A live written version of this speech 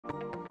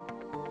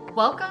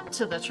Welcome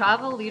to the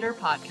Travel Leader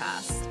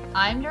Podcast.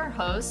 I'm your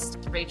host,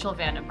 Rachel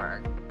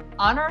Vandenberg.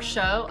 On our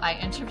show, I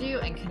interview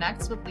and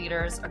connect with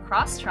leaders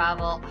across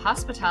travel,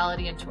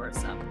 hospitality, and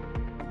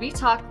tourism. We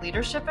talk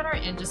leadership in our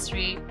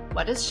industry,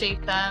 what has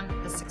shaped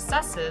them, the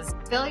successes,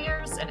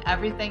 failures, and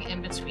everything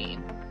in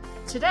between.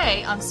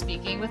 Today, I'm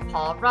speaking with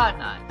Paul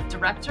Rodnott,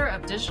 Director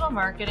of Digital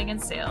Marketing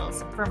and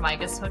Sales for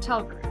Migis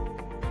Hotel Group.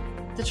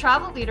 The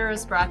Travel Leader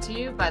is brought to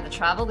you by the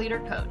Travel Leader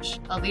Coach,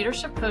 a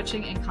leadership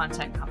coaching and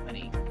content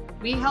company.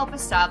 We help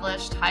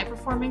established,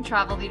 high-performing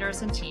travel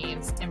leaders and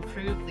teams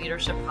improve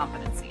leadership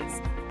competencies.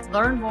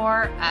 Learn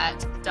more at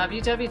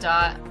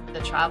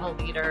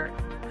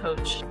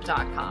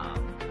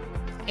www.thetravelleadercoach.com.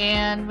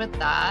 And with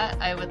that,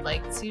 I would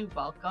like to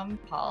welcome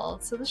Paul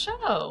to the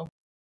show.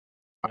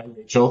 Hi,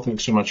 Rachel.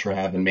 Thanks so much for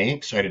having me.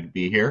 Excited to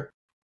be here.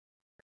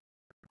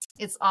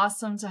 It's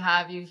awesome to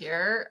have you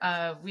here.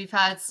 We've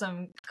had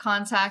some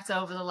contact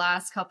over the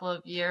last couple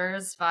of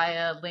years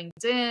via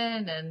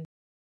LinkedIn and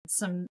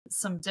some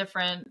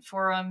different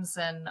forums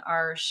and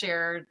our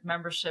shared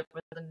membership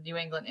with the New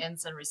England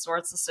Inns and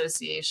Resorts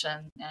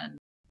Association. And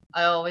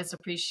I always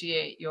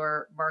appreciate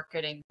your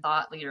marketing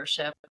thought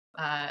leadership,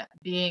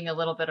 being a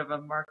little bit of a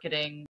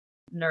marketing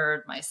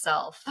nerd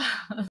myself.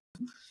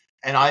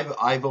 And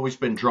I've always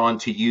been drawn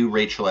to you,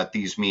 Rachel, at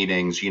these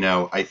meetings. You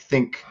know, I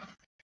think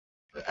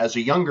as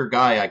a younger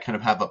guy, I kind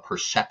of have a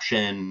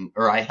perception,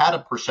 or I had a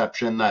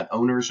perception that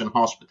owners in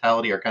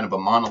hospitality are kind of a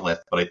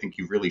monolith, but I think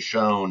you've really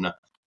shown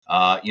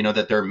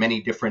that there are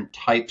many different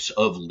types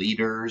of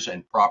leaders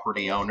and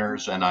property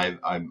owners, and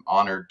I'm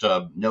honored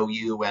to know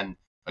you and,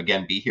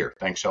 again, be here.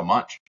 Thanks so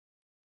much.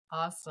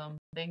 Awesome.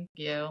 Thank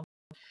you.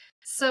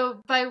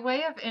 So by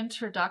way of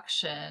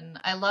introduction,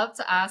 I love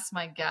to ask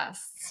my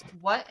guests,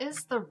 what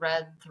is the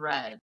red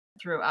thread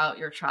throughout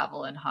your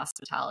travel and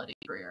hospitality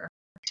career?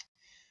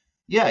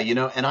 Yeah,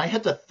 and I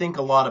had to think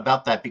a lot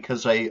about that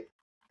because I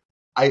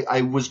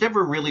was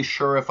never really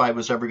sure if I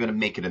was ever going to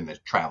make it in the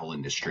travel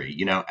industry.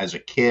 As a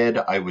kid,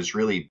 I was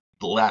really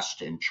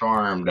blessed and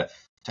charmed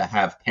to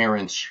have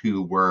parents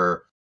who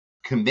were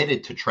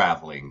committed to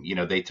traveling.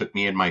 They took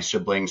me and my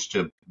siblings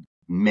to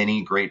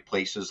many great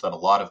places that a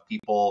lot of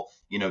people,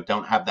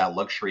 don't have that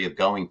luxury of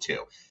going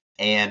to.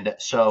 And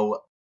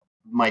so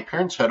my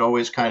parents had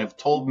always kind of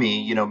told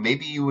me,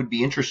 maybe you would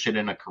be interested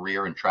in a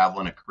career in travel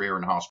and a career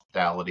in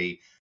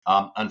hospitality.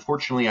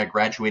 Unfortunately, I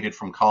graduated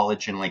from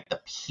college in like the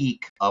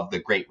peak of the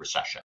Great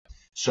Recession.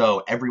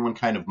 So everyone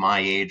kind of my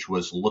age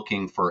was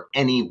looking for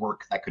any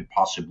work that could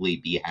possibly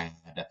be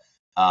had.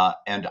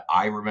 And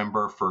I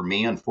remember for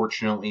me,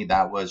 unfortunately,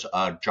 that was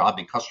a job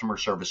in customer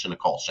service in a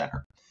call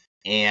center.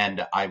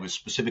 And I was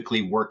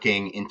specifically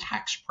working in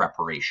tax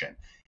preparation.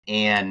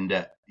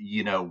 And,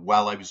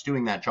 while I was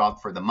doing that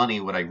job for the money,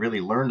 what I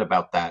really learned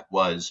about that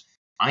was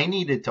I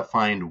needed to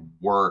find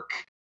work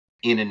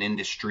in an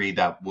industry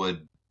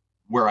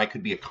where I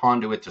could be a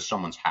conduit to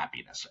someone's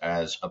happiness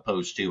as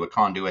opposed to a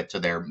conduit to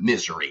their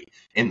misery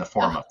in the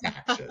form of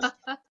taxes.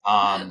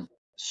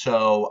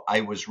 So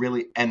I was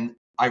really, and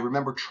I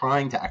remember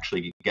trying to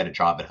actually get a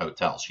job at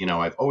hotels.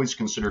 I've always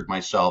considered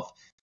myself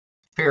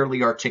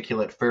fairly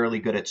articulate, fairly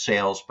good at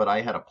sales, but I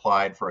had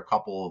applied for a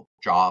couple of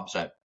jobs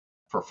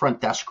for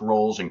front desk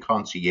roles and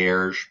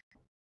concierge.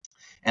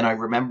 And I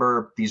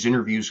remember these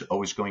interviews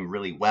always going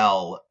really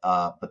well,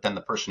 but then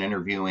the person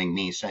interviewing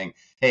me saying,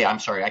 "Hey, I'm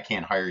sorry, I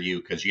can't hire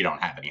you because you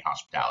don't have any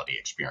hospitality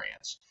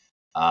experience."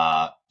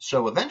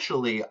 So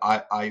eventually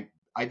I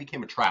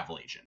became a travel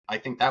agent. I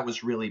think that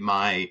was really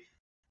my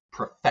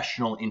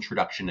professional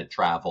introduction to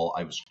travel.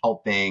 I was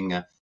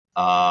helping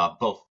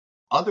both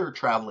other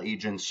travel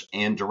agents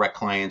and direct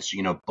clients,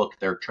 book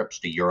their trips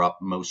to Europe,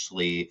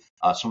 mostly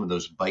some of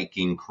those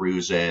Viking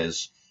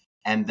cruises.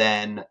 And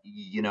then,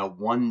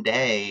 one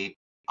day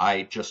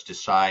I just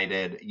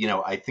decided,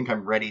 I think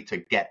I'm ready to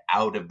get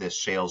out of this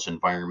sales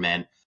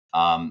environment.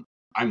 I'm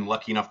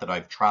lucky enough that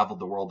I've traveled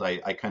the world.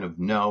 I kind of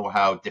know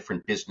how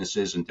different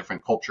businesses and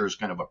different cultures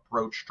kind of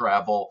approach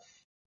travel.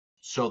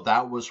 So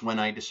that was when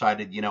I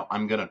decided,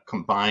 I'm going to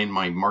combine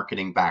my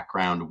marketing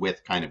background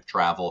with kind of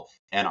travel.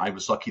 And I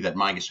was lucky that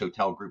Migis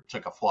Hotel Group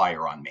took a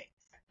flyer on me.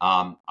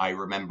 I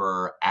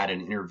remember at an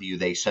interview,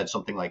 they said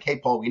something like, "Hey,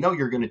 Paul, we know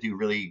you're going to do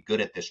really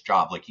good at this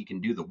job. Like you can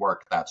do the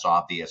work. That's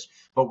obvious.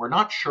 But we're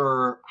not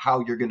sure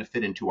how you're going to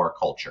fit into our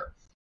culture."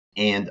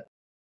 And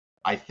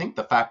I think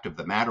the fact of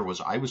the matter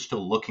was I was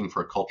still looking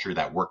for a culture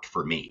that worked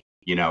for me.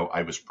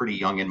 I was pretty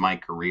young in my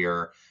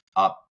career.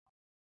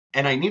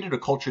 And I needed a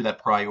culture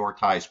that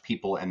prioritized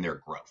people and their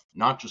growth,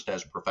 not just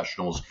as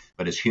professionals,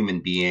 but as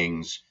human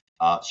beings.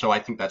 So I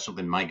think that's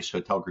something Migis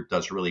Hotel Group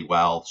does really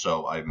well.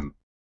 So I'm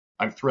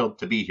thrilled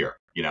to be here,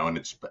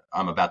 and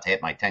I'm about to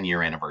hit my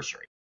 10-year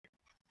anniversary.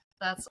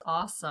 That's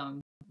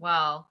awesome.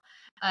 Wow.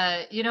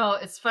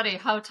 It's funny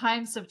how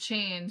times have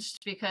changed,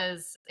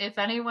 because if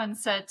anyone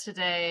said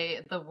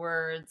today the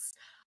words,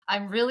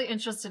 "I'm really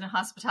interested in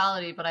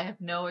hospitality, but I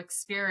have no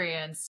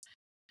experience,"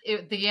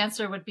 the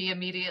answer would be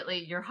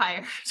immediately, "You're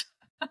hired."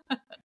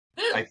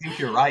 I think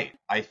you're right.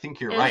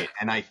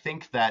 And I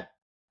think that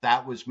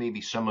was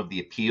maybe some of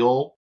the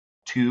appeal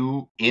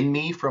to in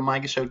me from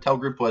Migis Hotel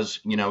Group was,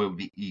 it would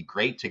be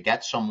great to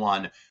get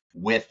someone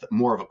with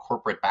more of a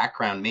corporate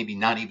background, maybe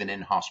not even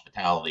in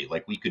hospitality.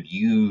 Like we could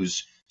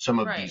use some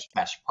of Right. these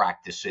best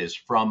practices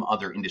from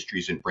other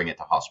industries and bring it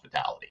to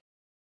hospitality.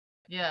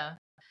 Yeah.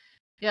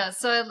 Yeah,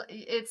 so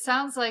it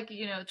sounds like,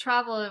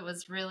 travel it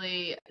was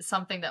really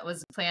something that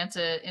was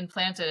implanted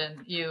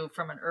in you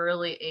from an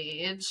early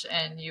age,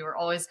 and you were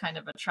always kind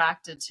of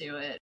attracted to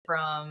it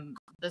from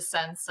the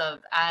sense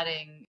of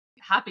adding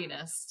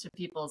happiness to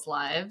people's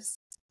lives.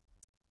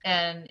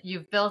 And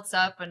you've built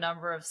up a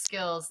number of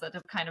skills that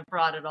have kind of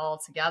brought it all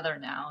together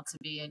now to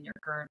be in your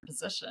current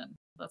position.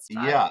 That's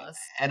Yeah. fabulous.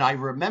 And I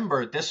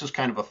remember this is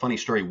kind of a funny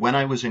story. When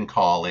I was in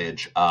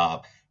college,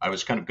 I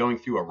was kind of going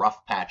through a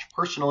rough patch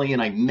personally,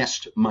 and I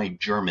missed my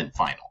German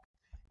final.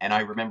 And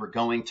I remember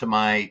going to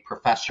my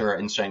professor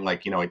and saying,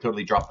 like, I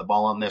totally dropped the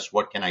ball on this.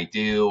 What can I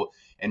do?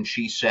 And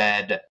she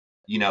said,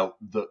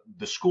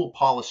 the school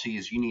policy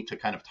is you need to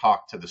kind of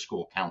talk to the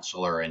school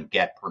counselor and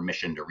get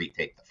permission to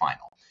retake the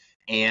final.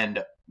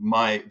 And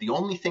the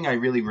only thing I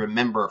really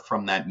remember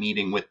from that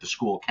meeting with the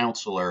school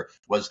counselor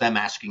was them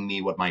asking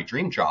me what my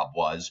dream job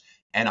was.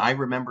 And I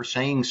remember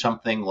saying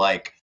something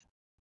like,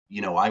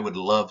 I would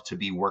love to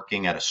be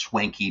working at a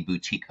swanky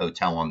boutique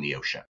hotel on the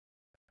ocean.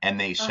 And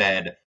they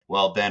said,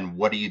 well, then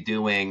what are you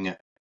doing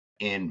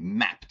in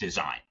map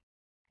design?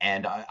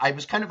 And I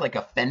was kind of like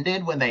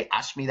offended when they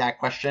asked me that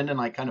question, and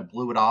I kind of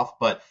blew it off.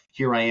 But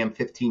here I am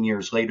 15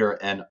 years later,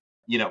 and,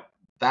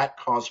 that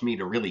caused me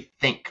to really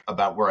think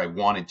about where I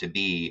wanted to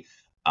be.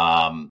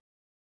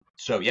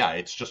 So, yeah,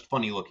 it's just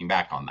funny looking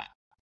back on that.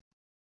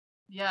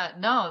 Yeah,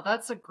 no,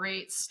 that's a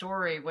great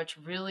story, which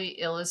really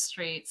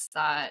illustrates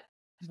that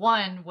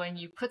one, when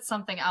you put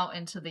something out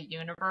into the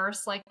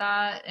universe like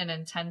that, an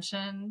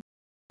intention,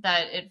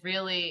 that it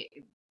really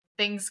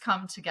things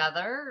come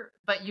together,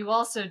 but you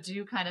also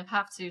do kind of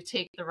have to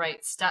take the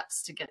right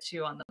steps to get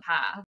you on the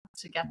path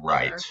to get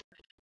Right. there.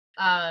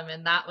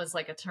 And that was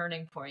like a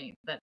turning point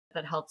that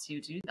helped you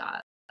do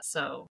that.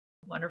 So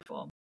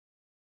wonderful.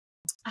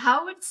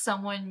 How would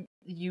someone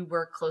you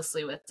work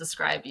closely with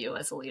describe you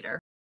as a leader?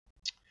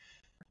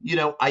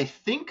 I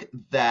think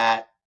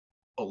that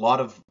a lot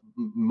of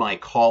my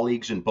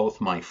colleagues and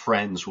both my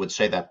friends would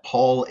say that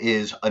Paul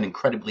is an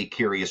incredibly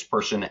curious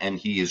person, and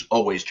he is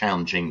always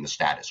challenging the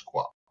status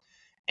quo.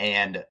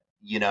 And,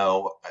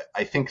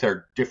 I think there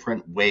are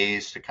different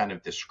ways to kind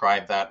of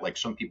describe that. Like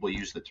some people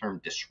use the term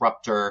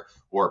disruptor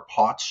or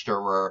pot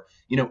stirrer.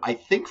 I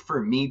think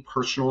for me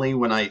personally,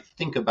 when I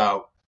think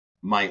about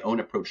my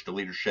own approach to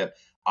leadership,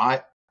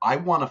 I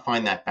want to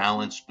find that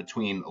balance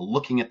between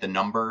looking at the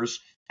numbers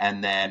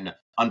and then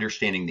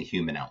understanding the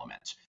human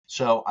element.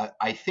 So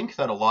I think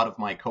that a lot of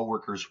my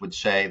coworkers would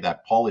say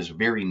that Paul is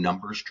very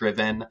numbers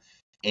driven.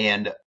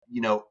 And,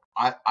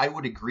 I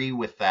would agree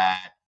with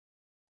that.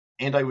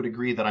 And I would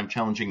agree that I'm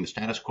challenging the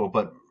status quo,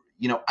 but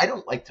I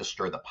don't like to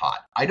stir the pot.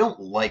 I don't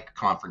like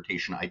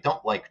confrontation. I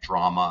don't like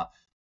drama.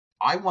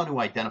 I want to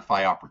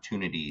identify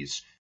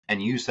opportunities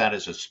and use that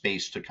as a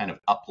space to kind of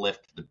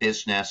uplift the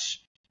business,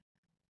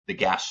 the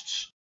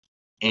guests,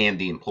 and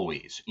the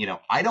employees.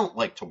 I don't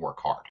like to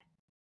work hard,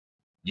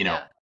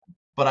 Yeah.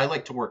 but I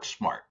like to work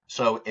smart.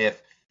 So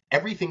if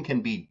everything can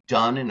be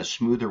done in a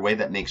smoother way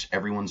that makes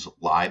everyone's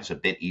lives a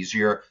bit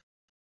easier,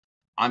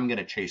 I'm going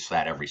to chase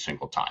that every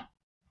single time.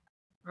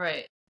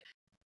 Right.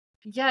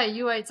 Yeah,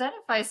 you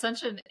identify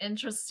such an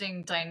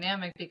interesting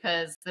dynamic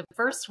because the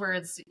first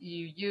words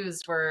you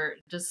used were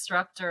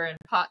disruptor and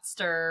pot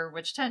stir,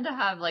 which tend to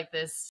have like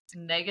this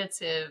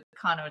negative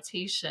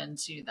connotation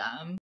to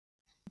them.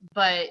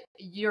 But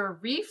your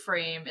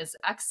reframe is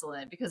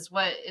excellent because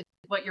what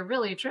you're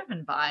really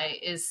driven by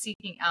is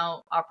seeking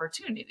out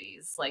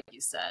opportunities, like you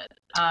said.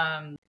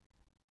 And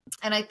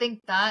I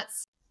think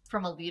that's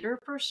from a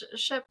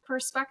leadership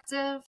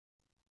perspective.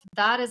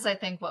 That is, I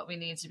think, what we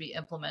need to be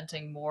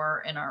implementing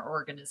more in our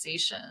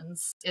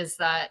organizations is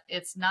that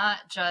it's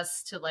not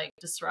just to like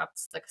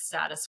disrupt the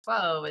status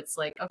quo. It's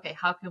like, okay,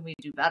 how can we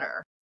do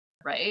better?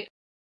 Right?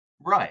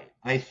 Right.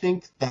 I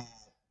think that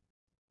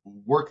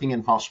working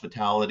in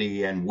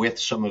hospitality and with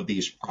some of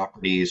these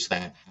properties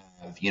that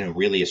have,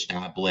 really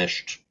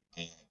established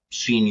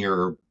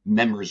senior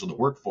members of the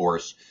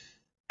workforce.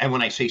 And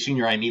when I say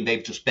senior, I mean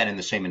they've just been in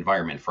the same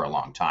environment for a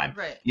long time.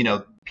 Right.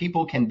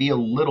 People can be a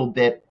little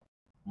bit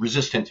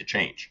resistant to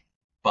change.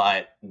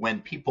 But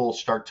when people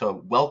start to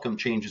welcome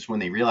changes, when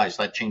they realize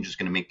that change is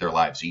going to make their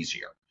lives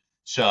easier.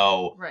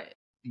 So, Right.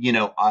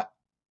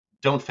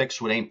 Don't fix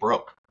what ain't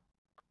broke.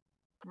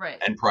 Right.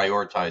 And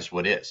prioritize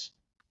what is.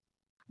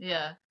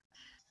 Yeah.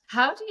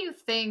 How do you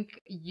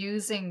think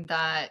using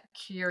that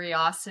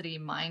curiosity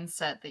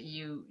mindset that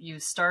you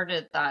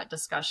started that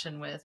discussion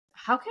with,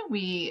 how can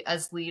we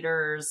as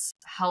leaders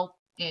help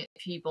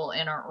people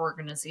in our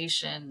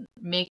organization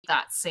make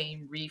that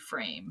same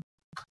reframe?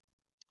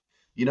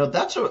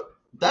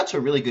 That's a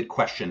really good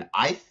question.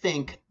 I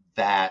think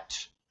that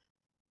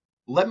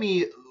let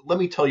me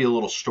tell you a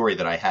little story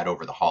that I had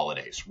over the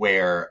holidays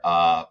where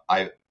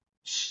I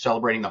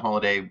celebrating the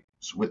holidays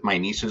with my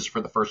nieces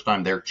for the first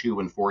time. They're 2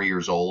 and 4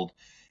 years old.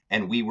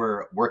 and we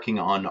were working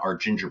on our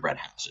gingerbread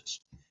houses.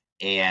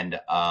 And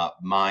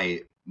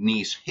my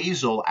niece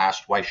Hazel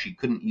asked why she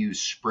couldn't use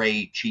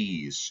spray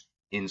cheese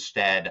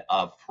instead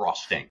of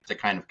frosting to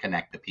kind of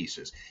connect the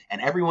pieces.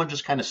 And everyone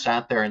just kind of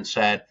sat there and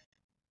said,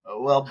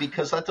 well,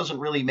 because that doesn't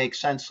really make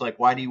sense. Like,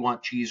 why do you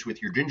want cheese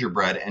with your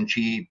gingerbread? And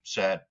she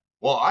said,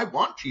 well, I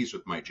want cheese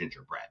with my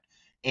gingerbread.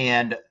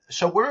 And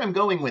so where I'm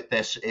going with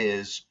this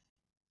is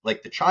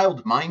like the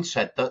child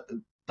mindset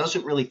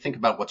doesn't really think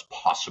about what's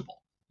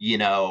possible. You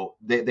know,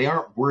 they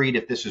aren't worried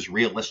if this is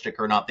realistic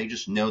or not. They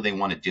just know they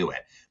want to do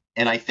it.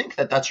 And I think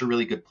that that's a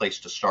really good place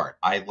to start.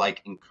 I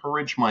like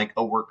encourage my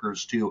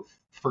coworkers to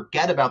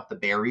forget about the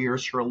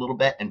barriers for a little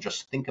bit and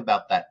just think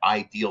about that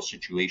ideal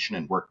situation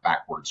and work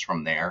backwards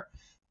from there.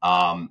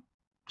 Um,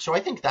 so I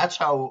think that's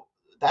how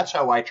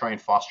I try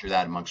and foster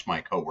that amongst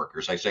my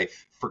coworkers. I say,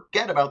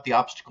 forget about the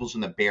obstacles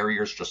and the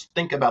barriers, just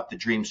think about the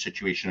dream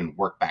situation and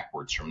work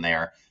backwards from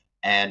there.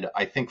 And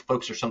I think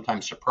folks are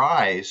sometimes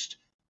surprised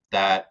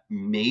that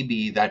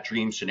maybe that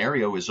dream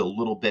scenario is a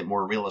little bit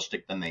more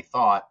realistic than they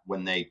thought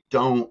when they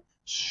don't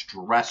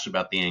stress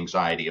about the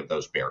anxiety of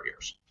those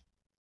barriers.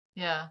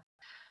 Yeah.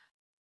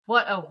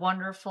 What a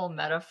wonderful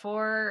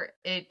metaphor.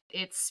 It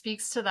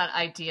speaks to that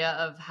idea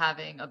of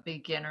having a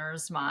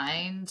beginner's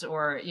mind,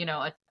 or,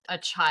 a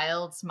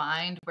child's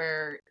mind,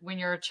 where when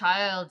you're a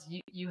child,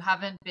 you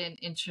haven't been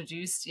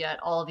introduced yet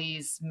all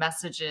these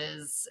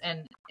messages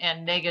and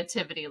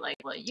negativity, like,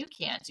 well, you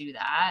can't do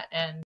that.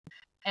 And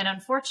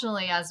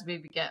unfortunately, as we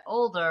get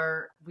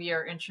older, we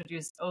are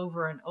introduced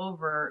over and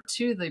over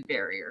to the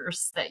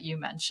barriers that you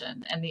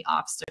mentioned and the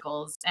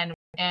obstacles,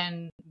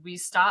 and we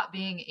stop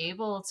being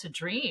able to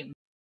dream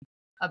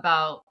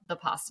about the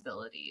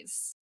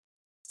possibilities.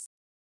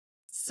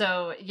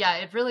 So yeah,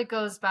 it really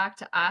goes back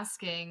to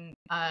asking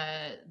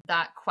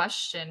that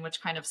question,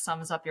 which kind of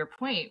sums up your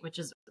point, which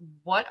is,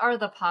 what are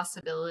the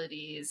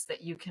possibilities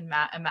that you can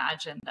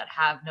imagine that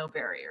have no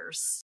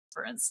barriers,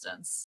 for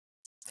instance?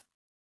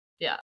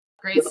 Yeah,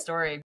 great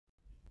story.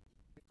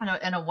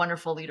 And a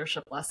wonderful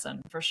leadership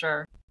lesson, for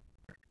sure.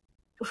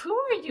 Who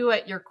are you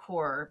at your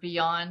core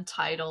beyond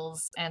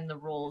titles and the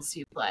roles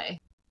you play?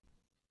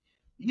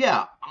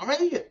 Yeah,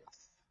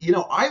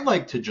 I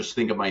like to just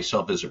think of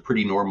myself as a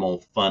pretty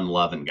normal,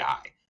 fun-loving guy.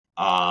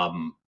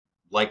 Um,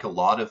 like a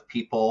lot of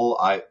people,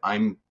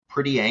 I'm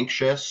pretty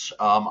anxious.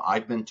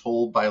 I've been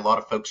told by a lot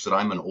of folks that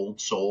I'm an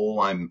old soul.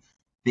 I'm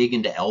big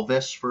into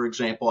Elvis, for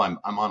example. I'm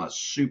on a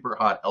super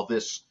hot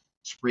Elvis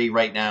spree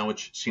right now,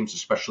 which seems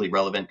especially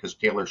relevant because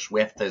Taylor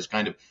Swift has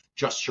kind of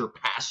just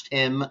surpassed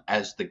him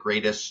as the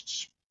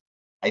greatest,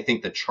 I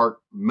think, the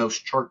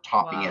most chart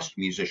Wow. toppingest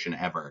musician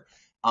ever.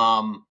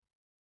 Um,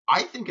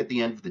 I think at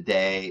the end of the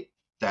day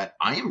that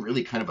I am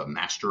really kind of a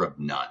master of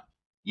none,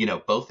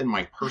 both in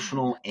my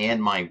personal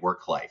and my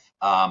work life.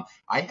 I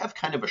have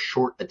kind of a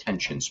short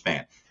attention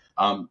span.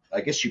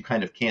 I guess you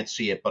kind of can't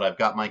see it, but I've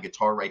got my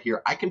guitar right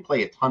here. I can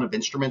play a ton of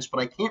instruments, but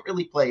I can't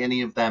really play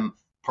any of them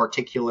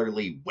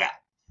particularly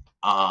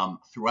well.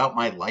 Throughout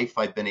my life,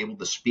 I've been able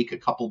to speak a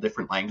couple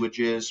different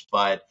languages,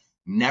 but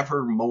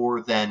never more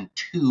than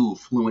two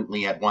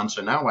fluently at once.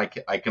 And now I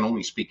can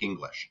only speak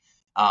English.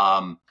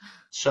 Um,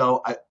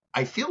 so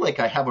I feel like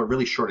I have a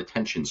really short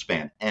attention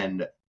span,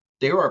 and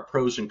there are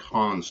pros and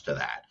cons to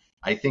that.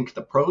 I think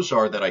the pros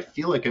are that I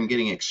feel like I'm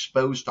getting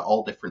exposed to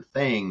all different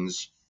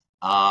things.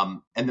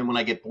 And then when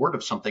I get bored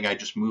of something, I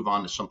just move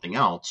on to something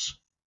else.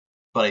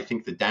 But I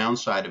think the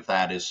downside of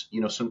that is,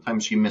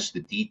 sometimes you miss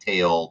the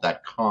detail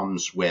that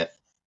comes with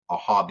a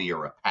hobby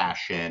or a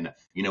passion,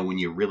 when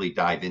you really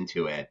dive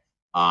into it.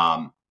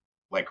 Um,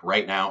 like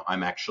right now,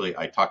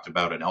 I talked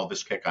about an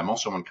Elvis kick. I'm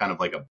also on kind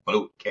of like a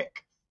boat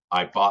kick.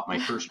 I bought my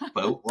first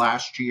boat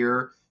last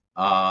year,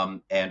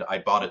 and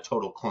I bought a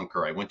total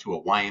clunker. I went to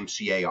a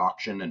YMCA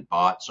auction and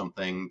bought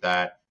something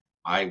that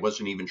I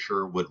wasn't even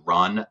sure would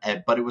run,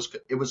 but it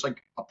was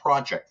like a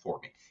project for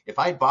me. If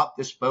I bought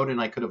this boat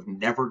and I could have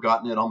never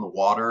gotten it on the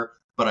water,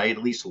 but I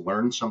at least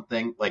learned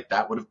something, like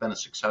that would have been a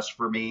success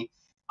for me.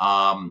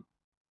 Um,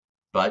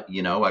 but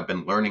I've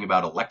been learning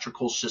about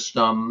electrical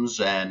systems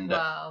and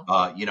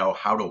Wow.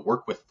 how to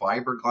work with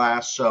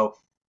fiberglass.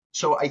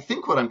 So I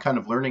think what I'm kind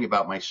of learning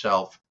about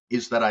myself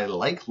is that I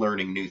like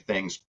learning new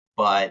things,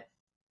 but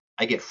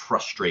I get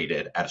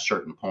frustrated at a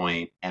certain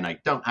point, and I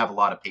don't have a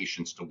lot of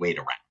patience to wait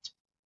around.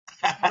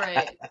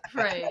 Right,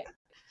 right.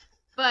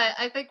 But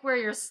I think where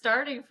you're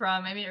starting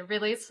from, I mean, it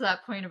relates to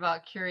that point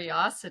about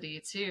curiosity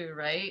too,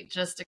 right?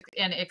 Just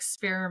an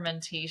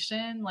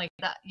experimentation, like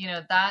that,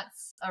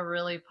 that's a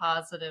really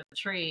positive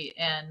trait.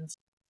 And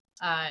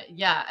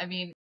yeah, I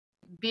mean,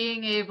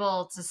 being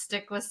able to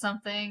stick with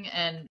something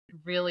and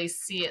really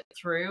see it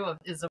through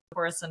is, of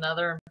course,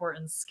 another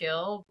important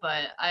skill.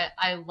 But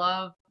I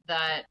love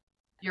that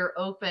you're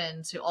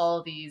open to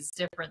all these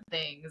different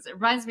things. It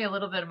reminds me a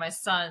little bit of my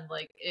son.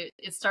 Like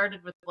it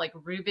started with like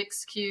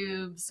Rubik's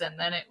cubes, and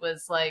then it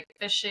was like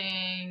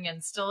fishing,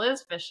 and still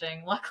is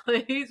fishing,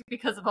 luckily,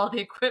 because of all the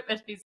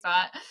equipment he's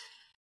got.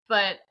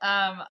 But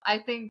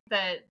I think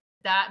that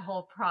that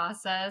whole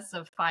process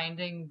of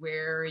finding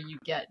where you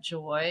get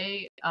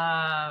joy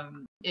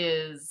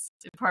is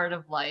part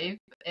of life,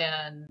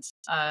 and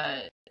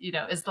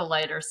is the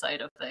lighter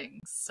side of things.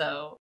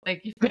 So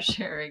thank you for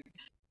sharing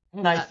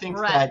And I that think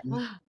breadth.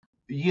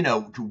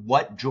 that,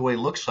 what joy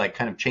looks like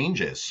kind of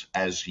changes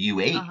as you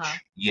Uh-huh.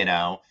 age.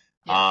 Yeah.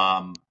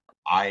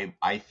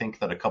 I think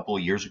that a couple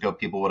of years ago,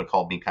 people would have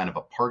called me kind of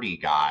a party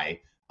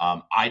guy.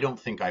 I don't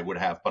think I would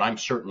have, but I'm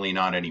certainly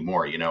not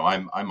anymore.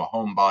 I'm a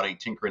homebody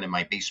tinkering in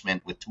my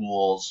basement with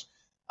tools.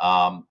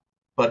 Um,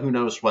 but who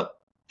knows what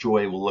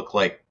joy will look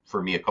like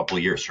for me a couple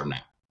of years from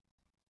now.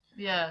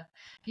 Yeah.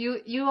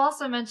 You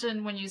also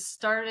mentioned when you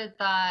started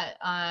that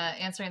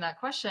answering that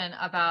question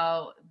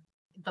about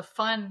the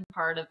fun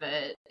part of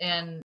it,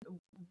 and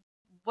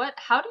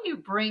how do you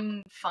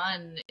bring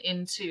fun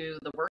into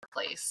the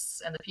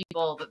workplace and the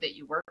people that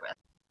you work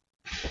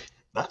with?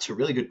 That's a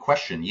really good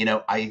question.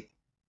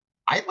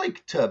 I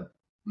like to,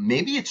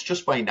 maybe it's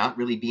just by not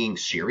really being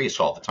serious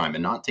all the time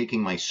and not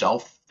taking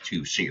myself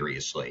too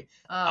seriously.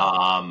 Oh,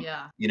 Um,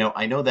 yeah.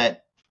 I know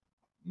that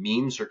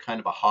memes are kind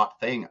of a hot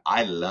thing.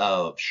 I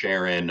love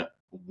sharing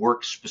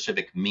work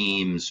specific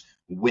memes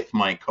with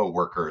my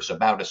coworkers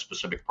about a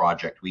specific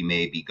project we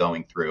may be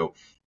going through.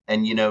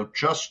 And,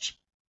 just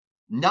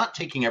not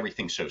taking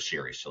everything so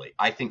seriously.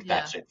 I think Yeah.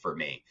 that's it for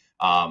me.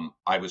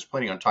 I was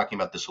planning on talking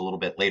about this a little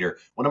bit later.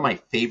 One of my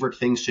favorite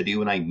things to do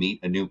when I meet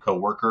a new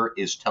coworker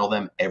is tell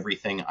them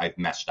everything I've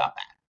messed up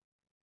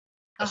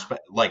at, Oh,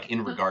 like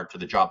in regard to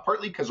the job,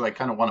 partly because I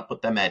kind of want to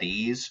put them at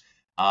ease.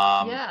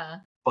 Um, yeah.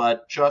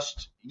 but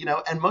just,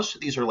 and most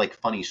of these are like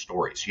funny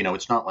stories.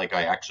 It's not like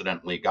I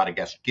accidentally got a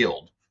guest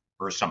killed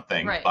or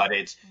something, Right. but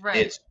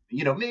Right.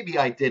 maybe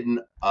I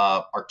didn't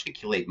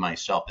articulate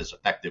myself as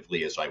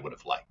effectively as I would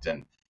have liked.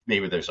 And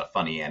maybe there's a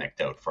funny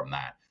anecdote from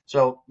that.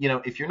 So,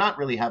 if you're not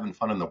really having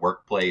fun in the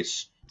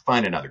workplace,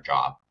 find another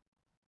job.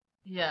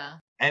 Yeah.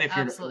 And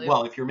Absolutely.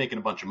 if you're making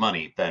a bunch of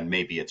money, then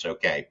maybe it's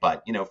okay.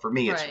 But, for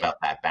me, it's Right.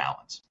 about that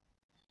balance.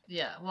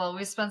 Yeah. Well,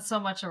 we spend so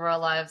much of our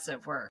lives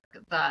at work.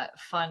 That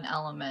fun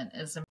element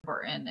is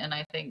important. And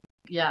I think,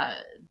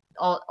 yeah,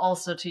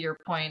 also to your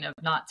point of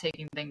not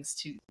taking things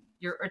too,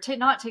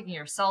 not taking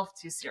yourself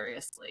too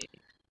seriously.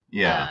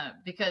 Yeah,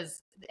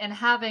 Because, and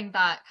having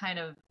that kind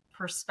of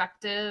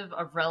perspective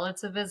of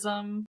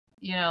relativism,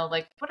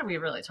 like, what are we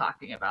really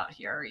talking about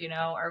here?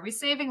 Are we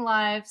saving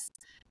lives?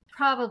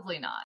 Probably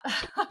not.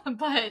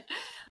 but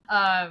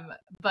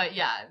but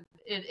yeah,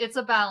 it's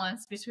a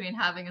balance between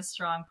having a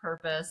strong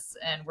purpose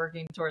and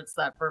working towards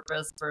that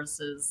purpose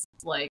versus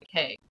like,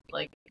 hey,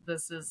 like,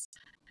 this is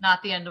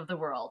not the end of the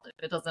world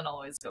if it doesn't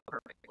always go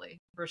perfectly,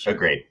 for sure.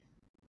 agreed.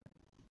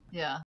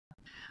 Yeah.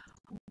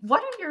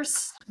 What are your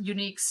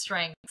unique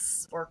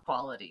strengths or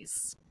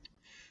qualities?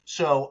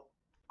 So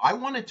I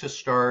wanted to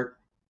start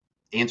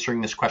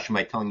answering this question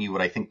by telling you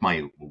what I think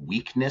my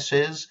weakness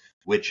is,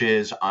 which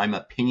is I'm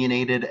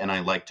opinionated and I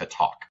like to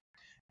talk.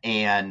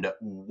 And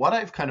what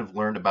I've kind of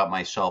learned about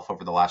myself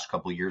over the last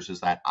couple of years is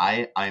that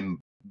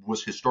I'm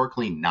was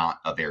historically not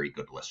a very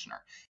good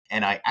listener.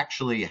 And I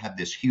actually had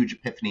this huge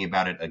epiphany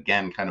about it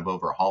again, kind of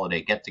over a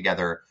holiday get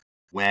together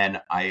when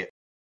I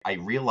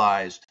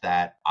realized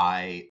that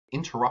I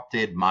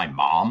interrupted my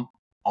mom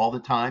all the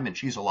time, and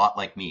she's a lot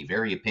like me,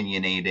 very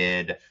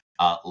opinionated,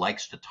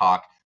 likes to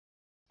talk,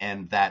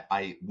 and that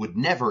I would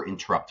never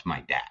interrupt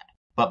my dad.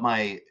 But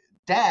my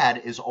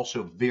dad is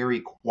also very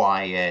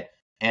quiet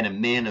and a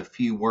man of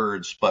few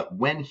words, but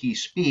when he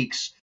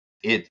speaks,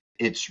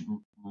 it's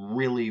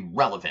really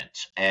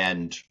relevant.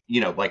 And,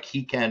 like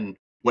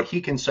what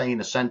he can say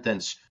in a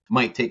sentence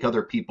might take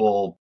other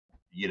people,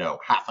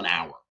 half an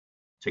hour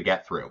to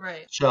get through.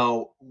 Right.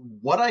 So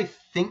what I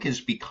think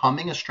is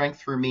becoming a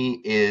strength for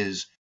me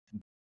is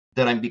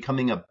that I'm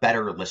becoming a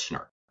better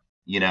listener.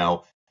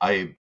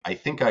 I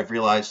think I've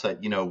realized that,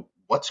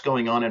 what's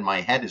going on in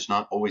my head is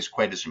not always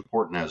quite as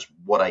important as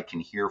what I can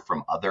hear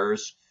from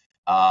others.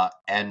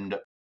 And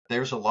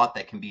there's a lot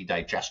that can be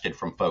digested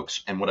from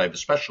folks. And what I've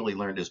especially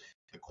learned is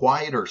the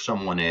quieter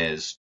someone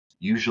is,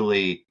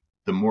 usually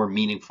the more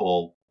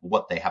meaningful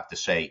what they have to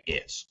say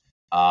is.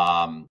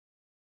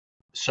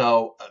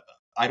 So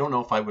I don't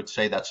know if I would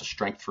say that's a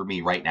strength for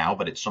me right now,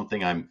 but it's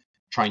something I'm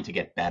trying to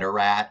get better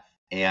at.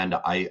 And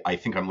I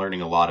think I'm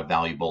learning a lot of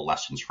valuable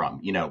lessons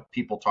from.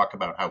 People talk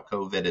about how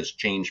COVID has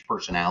changed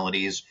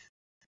personalities.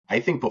 I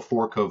think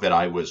before COVID,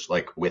 I was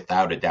like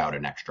without a doubt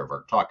an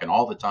extrovert, talking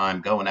all the time,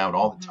 going out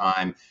all the Hmm.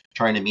 time,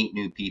 trying to meet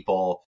new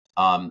people.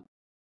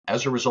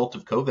 As a result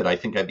of COVID, I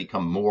think I've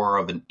become more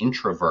of an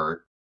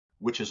introvert,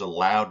 which has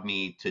allowed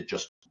me to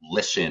just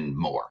listen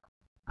more.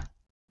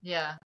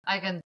 Yeah, I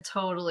can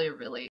totally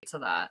relate to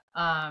that.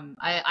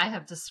 I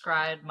have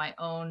described my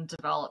own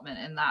development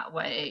in that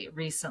way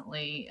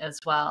recently as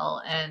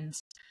well. And,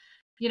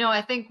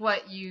 I think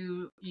what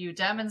you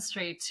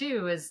demonstrate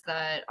too is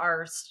that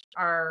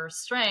our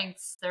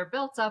strengths, they're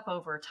built up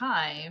over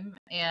time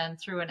and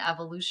through an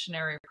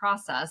evolutionary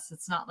process.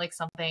 It's not like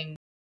something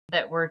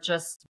that we're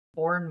just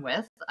born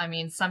with. I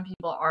mean, some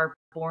people are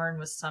born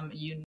with some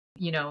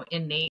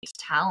innate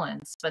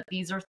talents, but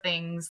these are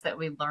things that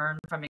we learn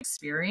from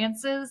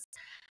experiences.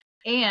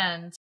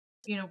 And,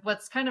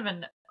 what's kind of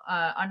an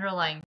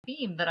underlying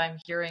theme that I'm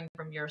hearing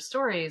from your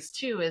stories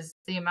too is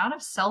the amount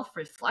of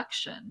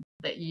self-reflection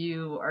that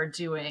you are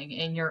doing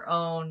in your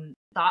own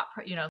thought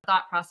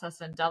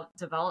process and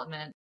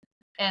development,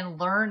 and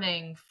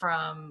learning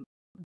from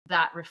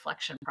that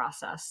reflection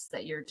process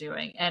that you're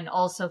doing, and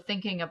also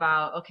thinking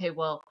about, okay,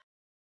 well,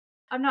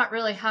 I'm not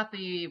really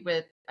happy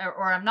with,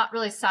 or I'm not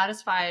really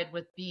satisfied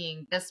with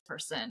being this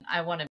person.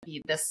 I want to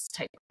be this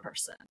type of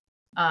person.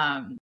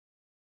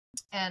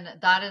 And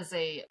that is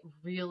a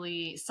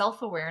really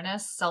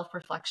self-awareness,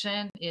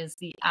 self-reflection is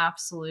the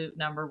absolute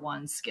number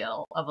one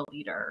skill of a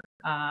leader.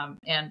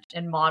 And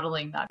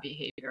modeling that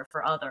behavior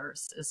for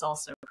others is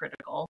also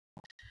critical.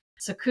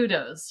 So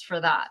kudos for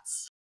that,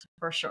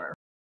 for sure.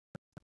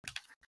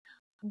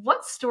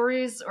 What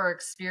stories or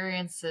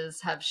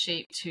experiences have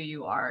shaped who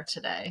you are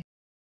today?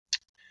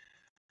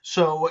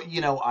 So,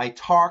 I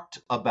talked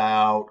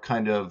about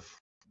kind of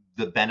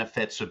the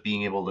benefits of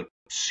being able to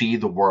see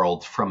the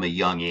world from a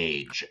young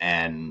age.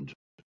 And,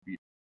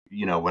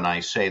 when I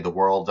say the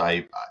world,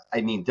 I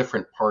mean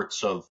different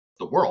parts of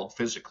the world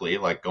physically,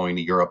 like going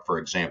to Europe, for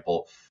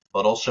example,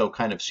 but also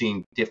kind of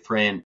seeing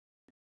different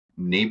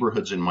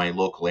neighborhoods in my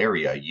local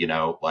area.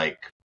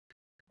 Like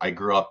I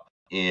grew up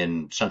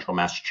in central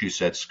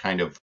Massachusetts,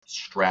 kind of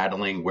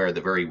straddling where the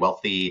very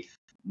wealthy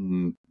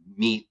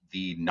meet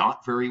the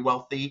not very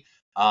wealthy.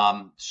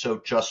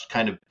 So just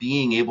kind of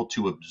being able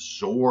to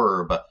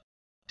absorb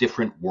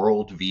different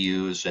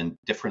worldviews and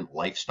different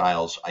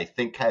lifestyles, I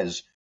think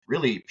has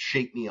really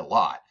shaped me a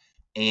lot.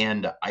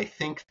 And I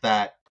think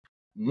that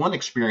one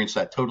experience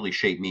that totally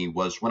shaped me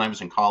was when I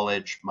was in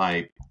college.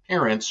 My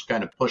parents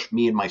kind of pushed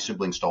me and my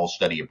siblings to all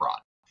study abroad.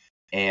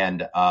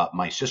 And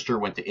my sister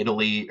went to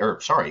Italy,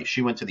 or sorry,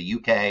 she went to the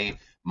UK.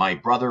 My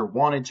brother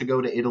wanted to go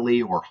to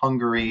Italy or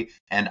Hungary.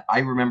 And I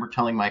remember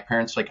telling my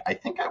parents, like, I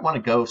think I want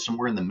to go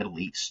somewhere in the Middle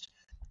East,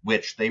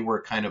 which they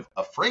were kind of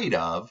afraid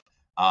of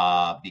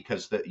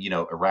because the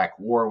Iraq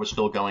war was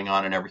still going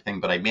on and everything.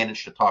 But I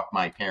managed to talk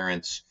my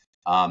parents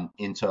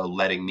into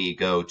letting me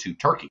go to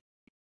Turkey.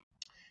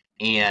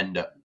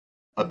 And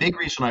a big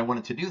reason I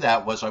wanted to do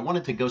that was I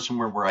wanted to go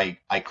somewhere where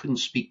I couldn't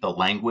speak the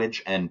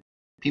language and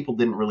people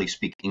didn't really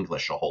speak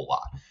English a whole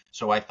lot.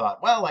 So I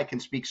thought, well, I can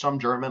speak some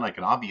German. I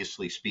can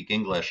obviously speak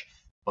English,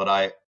 but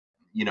I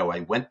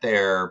went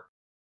there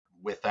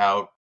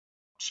without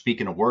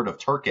speaking a word of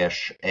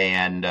Turkish.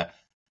 And,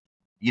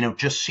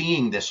 just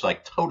seeing this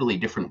like totally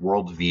different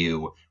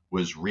worldview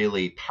was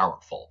really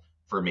powerful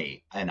for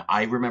me. And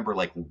I remember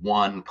like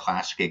one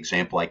classic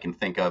example I can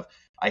think of.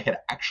 I had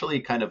actually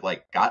kind of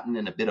like gotten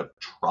in a bit of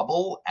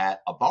trouble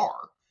at a bar,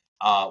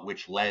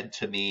 which led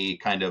to me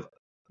kind of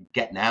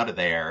getting out of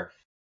there.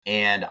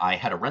 And I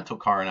had a rental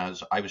car, and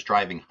I was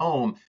driving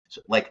home.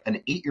 So like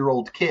an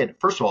 8-year-old kid.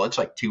 First of all, it's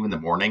like 2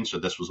 a.m, so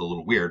this was a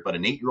little weird. But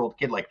an 8-year-old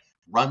kid like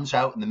runs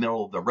out in the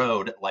middle of the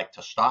road like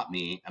to stop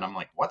me, and I'm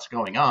like, "What's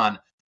going on?"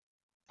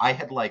 I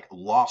had like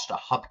lost a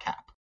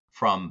hubcap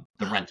from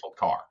the rental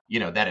car,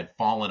 that had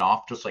fallen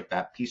off, just like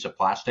that piece of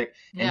plastic.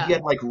 And he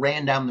had like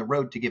ran down the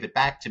road to give it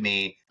back to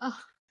me,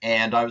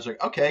 and I was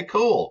like, "Okay,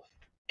 cool."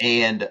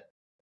 And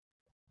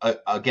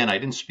again, I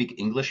didn't speak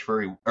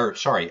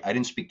I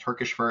didn't speak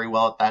Turkish very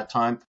well at that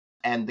time.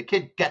 And the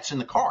kid gets in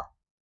the car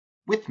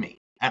with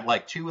me at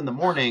like 2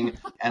 a.m.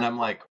 And I'm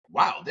like,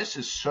 wow, this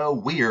is so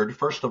weird.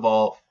 First of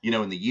all,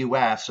 in the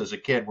US as a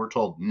kid, we're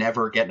told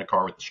never get in a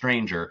car with a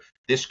stranger.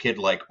 This kid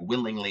like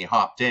willingly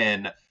hopped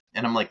in.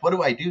 And I'm like, what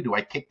do I do? Do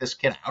I kick this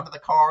kid out of the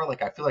car?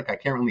 Like, I feel like I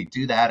can't really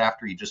do that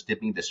after he just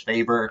did me this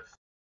favor.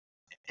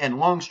 And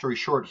long story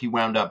short, he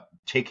wound up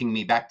taking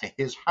me back to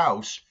his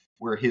house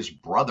where his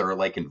brother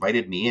like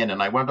invited me in,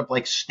 and I wound up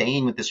like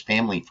staying with this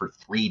family for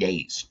 3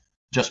 days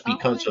just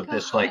because of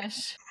this like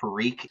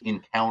freak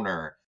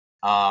encounter.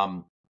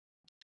 And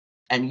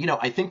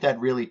I think that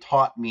really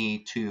taught me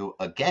to,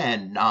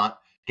 again, not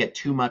get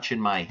too much in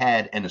my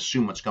head and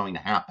assume what's going to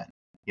happen.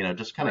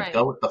 Just kind of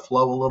go with the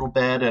flow a little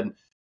bit. And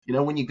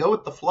when you go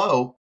with the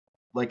flow,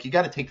 like you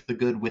got to take the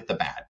good with the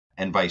bad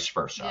and vice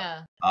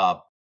versa.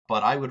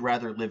 But I would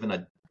rather live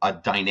in a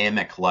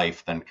dynamic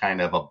life than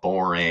kind of a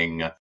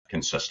boring,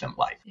 consistent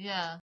life.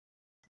 Yeah.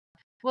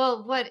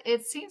 Well, what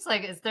it seems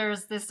like is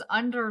there's this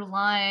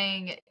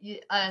underlying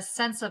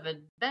sense of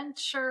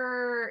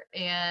adventure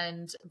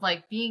and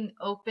like being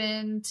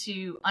open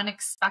to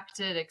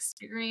unexpected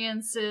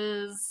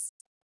experiences.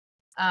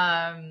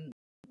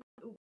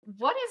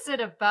 What is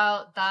it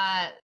about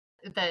that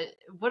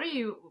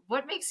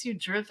what makes you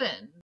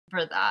driven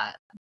for that?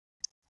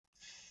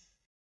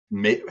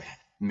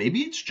 Maybe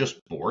it's just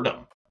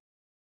boredom.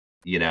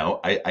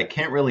 I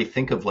can't really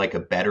think of like a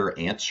better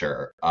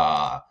answer.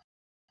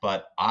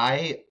 But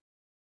I'm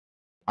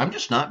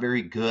just not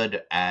very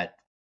good at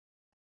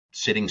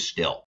sitting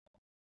still,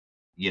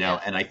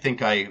 and I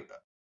think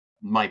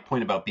my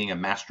point about being a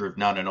master of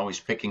none and always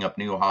picking up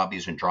new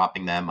hobbies and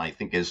dropping them, I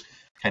think is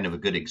kind of a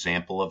good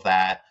example of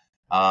that.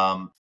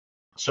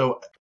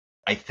 So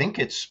I think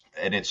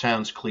and it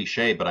sounds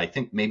cliche, but I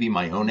think maybe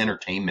my own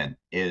entertainment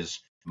is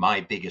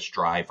my biggest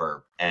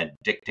driver and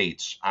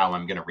dictates how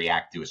I'm going to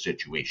react to a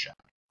situation.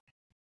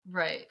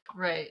 Right,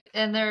 right.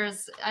 And there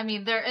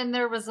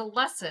was a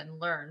lesson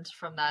learned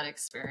from that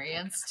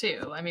experience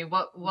too. I mean,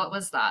 what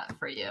was that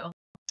for you?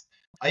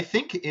 I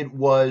think it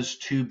was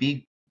to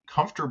be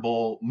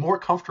more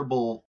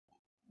comfortable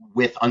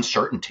with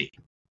uncertainty.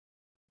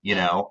 You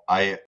Yeah, know,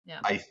 yeah,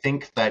 I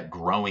think that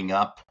growing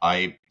up,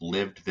 I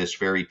lived this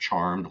very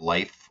charmed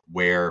life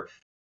where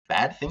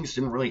bad things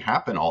didn't really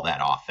happen all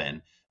that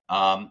often.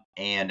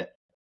 And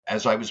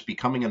as I was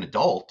becoming an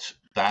adult,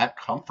 that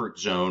comfort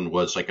zone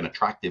was like an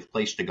attractive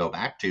place to go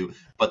back to.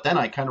 But then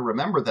I kind of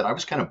remember that I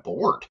was kind of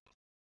bored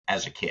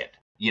as a kid.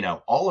 You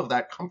know, all of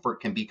that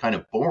comfort can be kind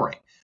of boring.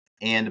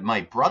 And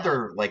my yeah,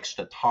 brother likes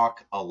to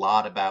talk a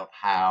lot about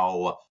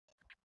how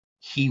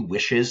he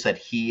wishes that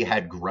he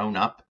had grown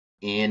up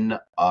in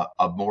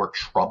a more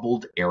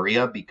troubled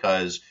area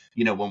because,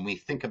 you know, when we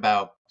think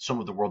about some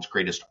of the world's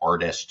greatest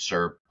artists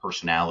or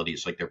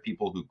personalities, like they're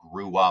people who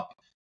grew up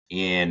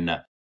in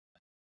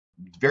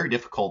very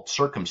difficult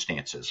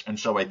circumstances. And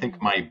so I think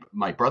hmm,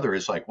 my brother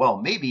is like, well,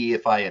 maybe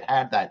if I had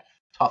had that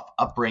tough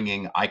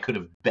upbringing, I could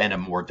have been a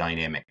more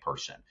dynamic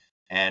person.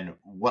 And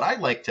what I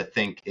like to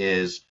think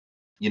is,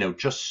 you know,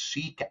 just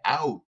seek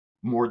out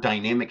more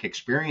dynamic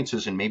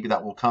experiences and maybe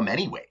that will come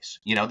anyways.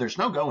 You know, there's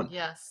no going back.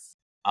 yes,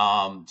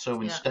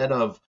 So yeah, instead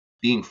of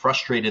being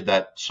frustrated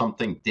that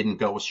something didn't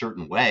go a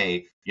certain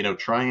way, you know,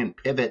 try and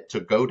pivot to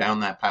go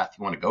down that path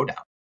you want to go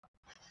down.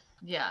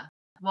 yeah.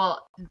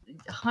 Well,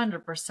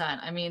 100%.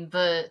 I mean,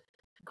 the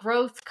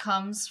growth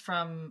comes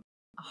from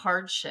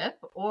hardship,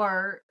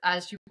 or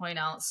as you point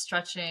out,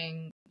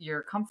 stretching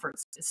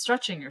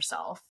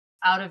yourself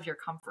out of your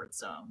comfort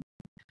zone.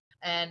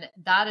 And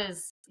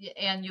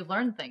you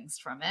learn things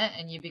from it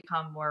and you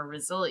become more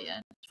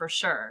resilient for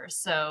sure.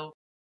 So,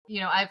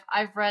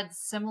 I've read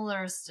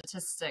similar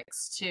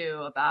statistics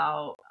too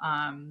about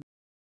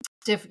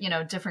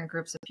different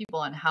groups of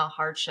people and how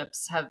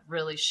hardships have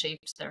really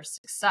shaped their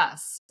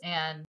success.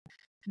 And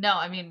no,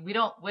 I mean, we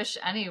don't wish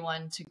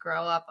anyone to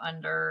grow up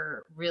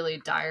under really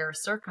dire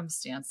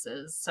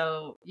circumstances.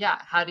 So yeah,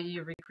 how do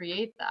you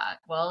recreate that?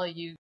 Well,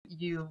 you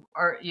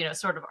are,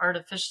 sort of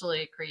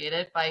artificially create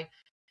it by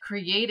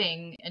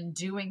creating and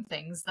doing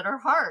things that are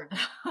hard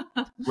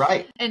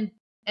Right. and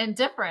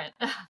different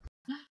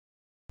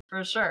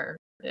for sure.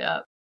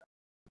 Yeah.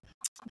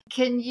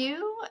 Can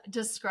you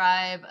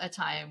describe a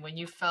time when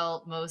you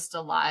felt most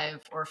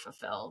alive or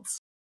fulfilled?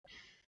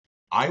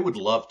 I would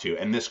love to.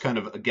 And this kind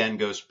of, again,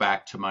 goes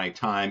back to my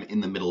time in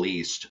the Middle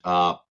East.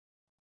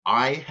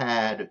 I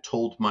had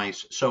told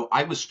so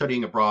I was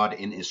studying abroad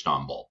in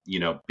Istanbul, you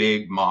know,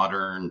 big,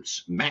 modern,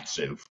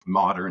 massive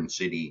modern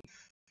city.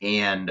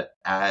 And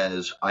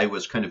as I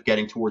was kind of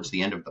getting towards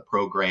the end of the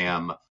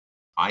program,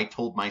 I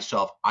told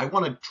myself, I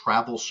want to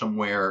travel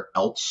somewhere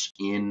else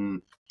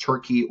in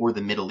Turkey or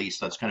the Middle East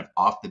that's kind of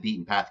off the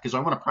beaten path because I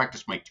want to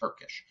practice my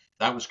Turkish.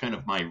 That was kind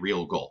of my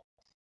real goal.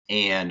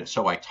 And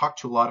so I talked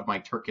to a lot of my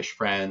Turkish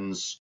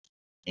friends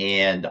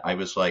and I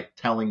was like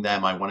telling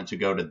them I wanted to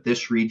go to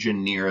this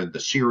region near the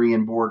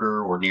Syrian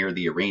border or near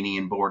the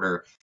Iranian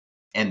border.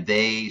 And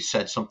they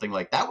said something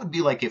like, that would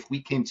be like if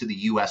we came to the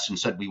US and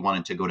said we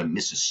wanted to go to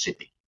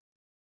Mississippi,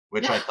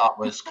 which I thought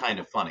was kind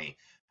of funny.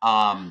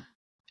 Um,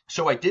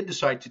 so I did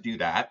decide to do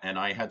that. And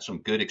I had some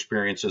good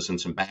experiences and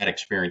some bad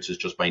experiences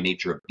just by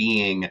nature of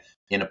being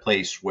in a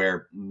place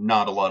where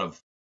not a lot of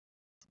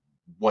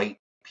white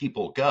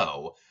people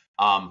go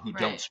who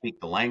don't Right. speak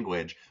the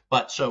language.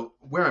 But so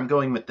where I'm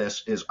going with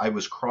this is I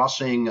was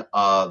crossing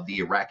the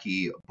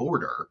Iraqi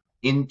border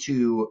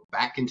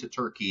back into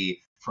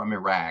Turkey from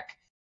Iraq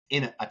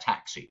in a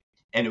taxi.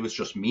 And it was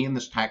just me and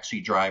this taxi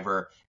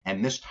driver.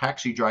 And this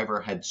taxi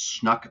driver had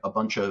snuck a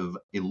bunch of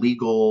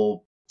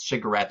illegal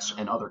cigarettes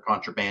and other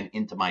contraband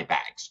into my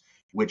bags,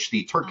 which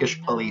the Oh Turkish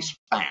no. police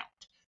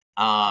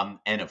found.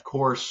 And of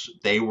course,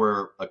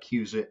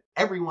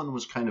 everyone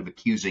was kind of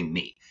accusing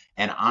me.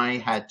 And I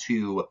had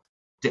to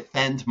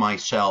defend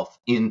myself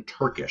in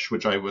Turkish,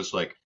 which I was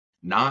like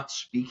not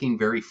speaking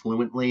very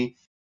fluently.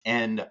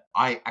 And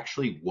I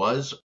actually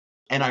was.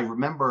 And I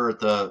remember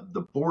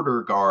the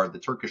border guard, the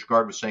Turkish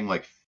guard was saying,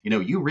 like, you know,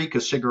 you reek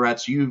of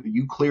cigarettes,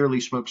 you clearly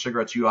smoke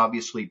cigarettes, you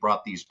obviously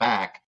brought these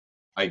back.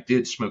 I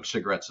did smoke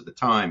cigarettes at the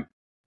time,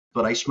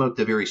 but I smoked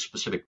a very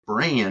specific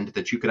brand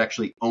that you could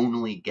actually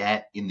only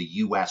get in the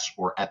US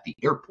or at the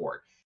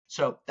airport.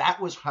 So that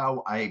was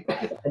how I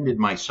defended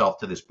myself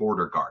to this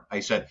border guard. I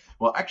said,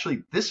 well,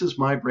 actually, this is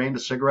my brand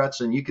of cigarettes,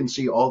 and you can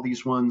see all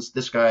these ones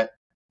this guy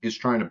is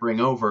trying to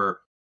bring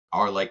over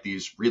are like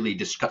these really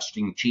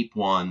disgusting cheap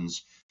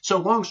ones. So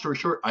long story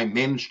short, I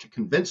managed to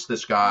convince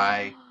this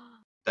guy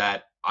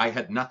that I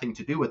had nothing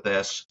to do with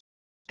this,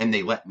 and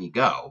they let me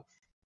go.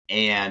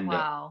 And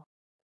Wow.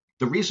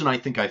 the reason I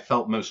think I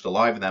felt most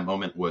alive in that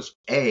moment was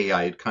I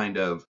had kind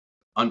of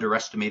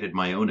underestimated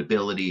my own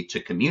ability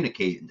to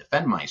communicate and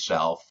defend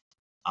myself.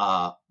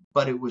 Uh,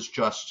 but it was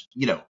just,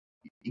 you know,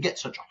 you get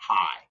such a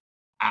high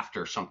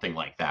after something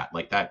like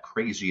that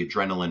crazy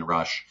adrenaline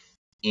rush.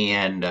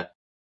 And,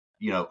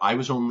 I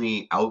was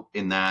only out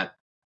in that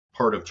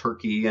part of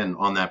Turkey and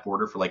on that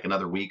border for like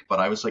another week, but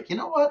I was like, you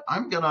know what?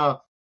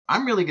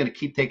 I'm really gonna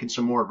keep taking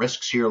some more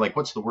risks here. Like,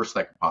 what's the worst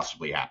that could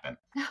possibly happen?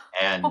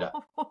 And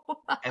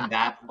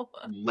that Wow.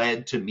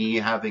 led to me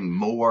having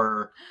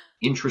more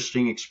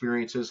interesting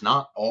experiences,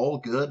 not all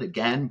good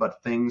again,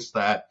 but things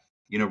that,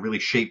 really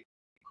shape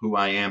who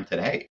I am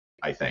today,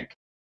 I think.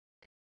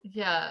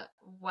 Yeah.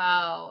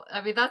 Wow.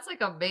 I mean, that's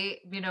like a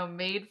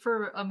made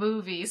for a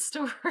movie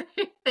story.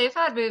 They've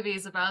had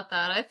movies about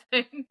that, I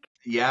think.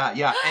 Yeah,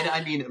 yeah. And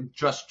I mean,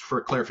 just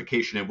for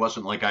clarification, it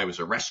wasn't like I was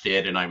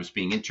arrested and I was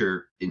being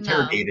No.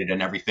 interrogated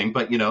and everything,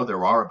 but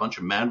there are a bunch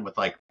of men with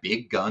like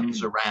big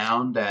guns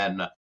around,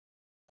 and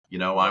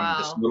I'm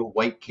this Wow. little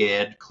white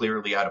kid,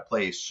 clearly out of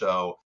place.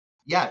 So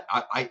yeah,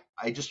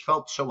 I just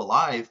felt so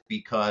alive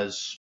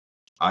because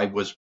I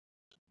was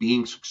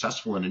being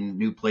successful in a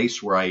new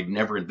place where I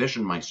never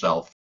envisioned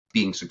myself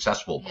being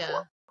successful Yeah.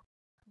 before.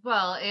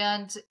 Well,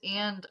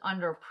 and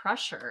under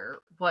pressure,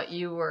 what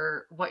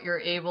you're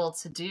able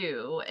to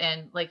do,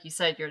 and like you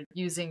said, you're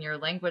using your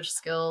language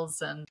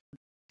skills and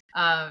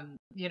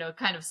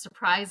kind of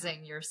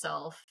surprising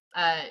yourself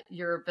at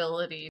your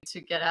ability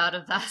to get out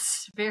of that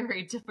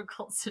very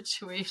difficult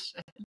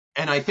situation.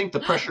 And I think the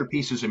pressure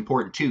piece is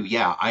important too.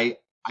 Yeah,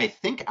 I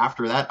think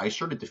after that I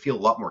started to feel a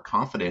lot more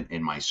confident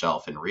in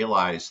myself and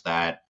realized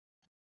that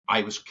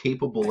I was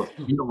capable of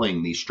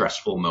handling these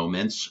stressful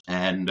moments,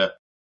 and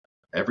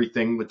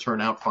everything would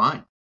turn out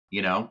fine.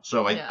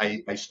 So Yeah.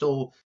 I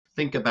still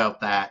think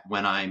about that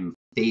when I'm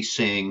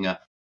facing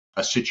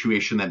a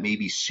situation that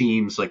maybe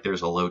seems like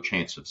there's a low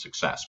chance of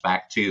success.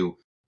 Back to,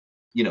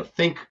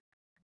 think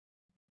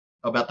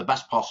about the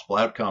best possible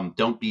outcome.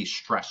 Don't be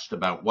stressed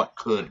about what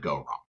could go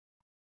wrong.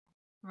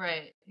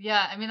 Right.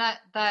 Yeah. I mean,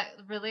 that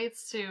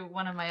relates to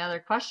one of my other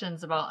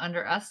questions about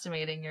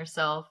underestimating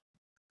yourself.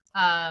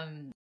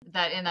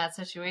 That in that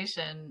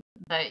situation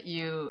that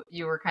you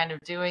were kind of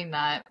doing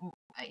that,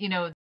 you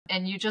know,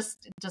 and you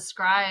just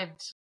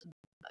described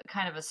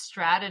kind of a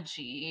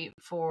strategy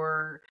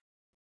for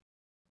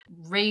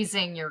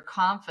raising your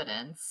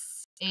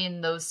confidence in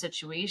those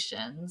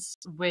situations,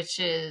 which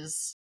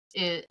is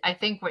I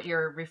think what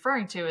you're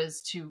referring to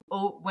is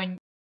when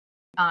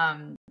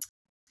um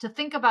to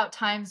think about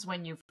times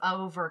when you've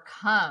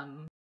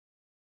overcome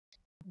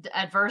the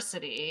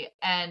adversity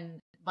and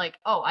like,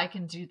 oh, I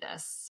can do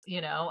this,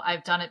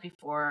 I've done it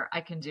before, I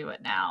can do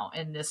it now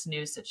in this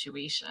new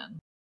situation.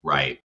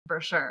 Right.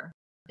 For sure.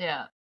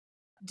 Yeah.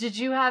 Did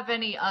you have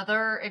any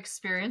other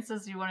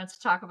experiences you wanted to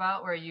talk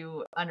about where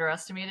you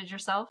underestimated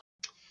yourself?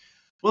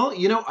 Well,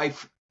 I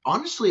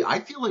honestly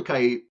I feel like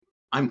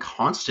I'm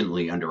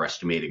constantly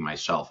underestimating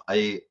myself.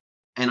 And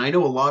I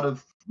know a lot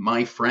of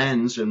my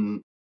friends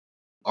and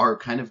are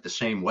kind of the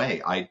same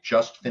way. I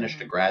just finished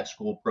a Hmm. grad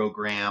school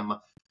program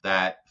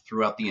that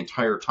throughout the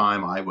entire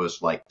time I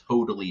was like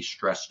totally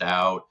stressed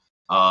out,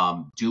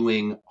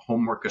 doing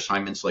homework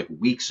assignments like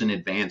weeks in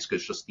advance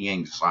because just the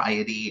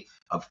anxiety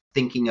of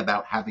thinking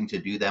about having to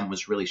do them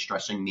was really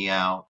stressing me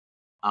out.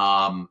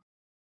 Um,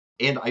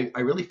 and I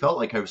really felt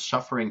like I was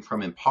suffering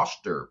from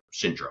imposter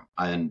syndrome.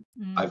 And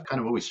I've Mm. kind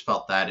of always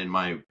felt that in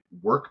my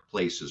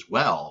workplace as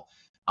well.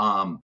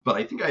 But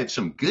I think I have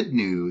some good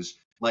news.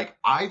 Like,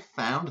 I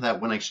found that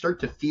when I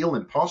start to feel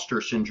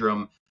imposter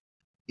syndrome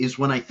is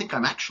when I think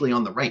I'm actually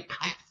on the right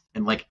path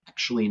and like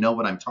actually know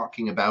what I'm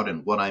talking about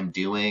and what I'm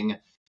doing.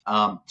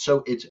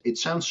 So it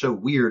sounds so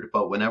weird,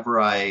 but when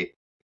I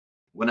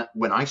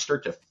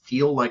start to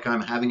feel like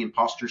I'm having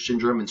imposter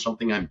syndrome in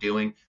something I'm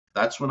doing,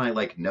 that's when I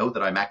like know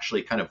that I'm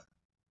actually kind of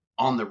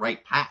on the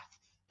right path,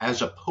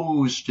 as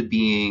opposed to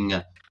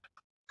being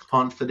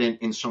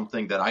confident in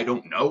something that I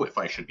don't know if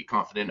I should be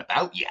confident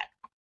about yet,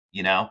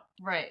 you know?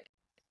 Right.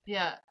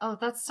 Yeah. Oh,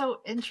 that's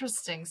so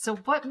interesting. So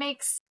how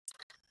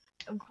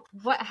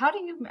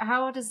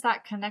does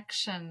that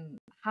connection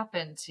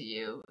happen to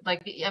you?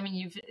 Like, I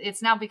mean,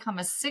 it's now become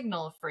a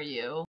signal for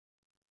you.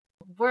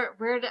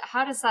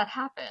 How does that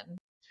happen?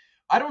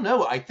 I don't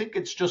know. I think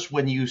it's just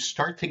when you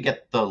start to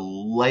get the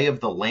lay of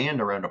the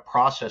land around a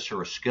process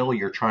or a skill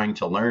you're trying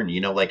to learn,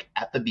 like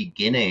at the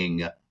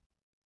beginning,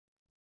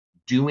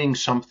 doing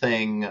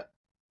something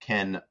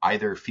can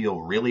either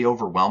feel really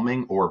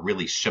overwhelming or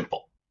really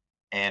simple.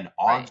 And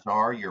Right. odds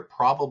are you're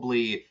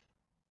probably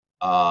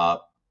uh,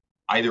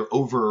 either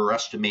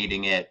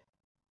overestimating it,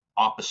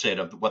 opposite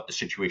of what the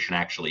situation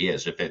actually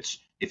is.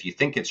 If you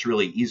think it's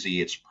really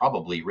easy, it's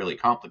probably really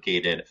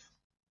complicated.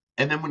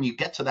 And then when you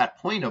get to that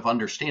point of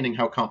understanding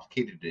how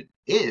complicated it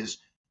is,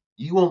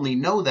 you only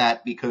know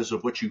that because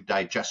of what you've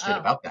digested Oh,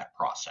 about that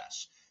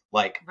process.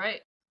 Like,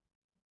 right.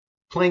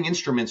 playing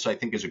instruments, I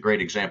think, is a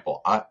great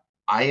example. I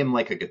am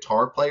like a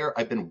guitar player.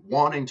 I've been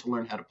wanting to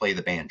learn how to play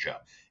the banjo.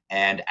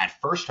 And at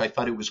first, I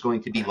thought it was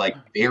going to be like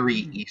very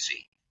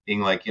easy,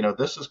 being like,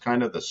 this is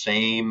kind of the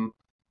same.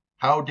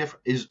 How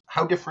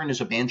different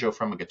is a banjo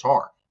from a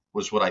guitar?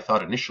 Was what I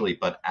thought initially.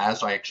 But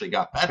as I actually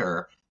got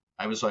better,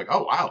 I was like,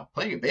 oh wow,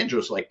 playing a banjo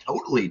is like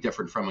totally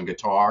different from a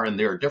guitar, and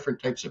there are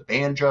different types of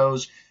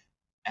banjos.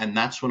 And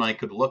that's when I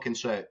could look and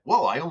say,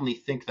 whoa, I only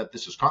think that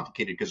this is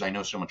complicated because I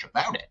know so much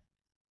about it,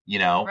 you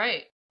know?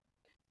 Right.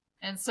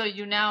 And so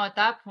you now at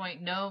that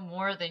point know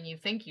more than you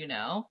think you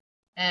know.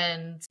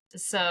 And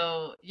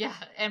so, yeah,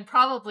 and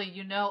probably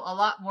you know a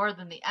lot more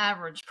than the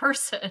average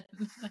person.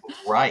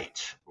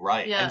 Right,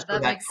 right. And Yeah, so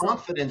that that makes sense.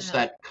 confidence Yeah.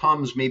 that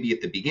comes maybe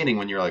at the beginning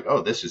when you're like,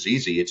 oh, this is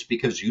easy, it's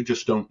because you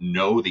just don't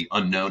know the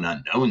unknown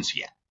unknowns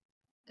yet.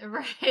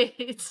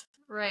 Right.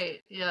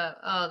 Right. Yeah.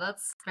 Oh,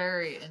 that's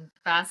very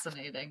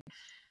fascinating.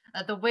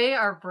 The way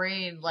our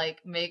brain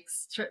like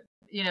makes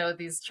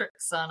these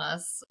tricks on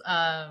us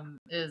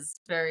is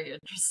very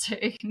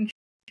interesting.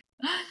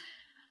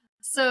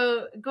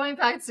 So going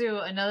back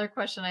to another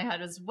question I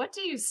had is, what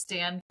do you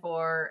stand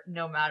for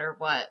no matter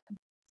what?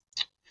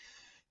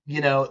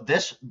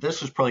 This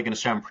is probably going to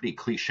sound pretty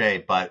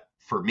cliche, but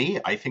for me,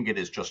 I think it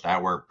is just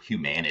our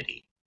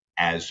humanity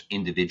as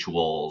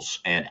individuals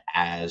and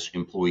as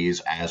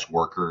employees, as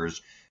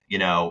workers.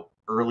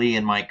 Early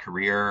in my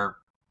career,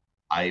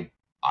 I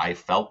I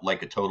felt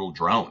like a total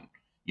drone,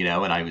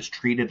 and I was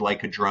treated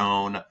like a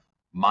drone.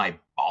 My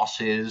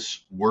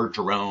bosses were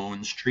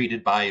drones,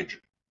 treated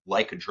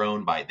like a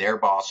drone by their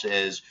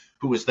bosses,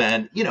 who was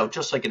then,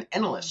 just like an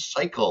endless Mm.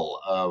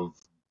 cycle of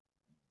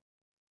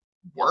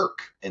work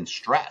and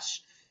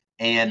stress.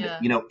 And,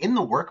 Yeah. in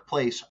the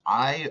workplace,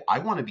 I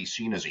want to be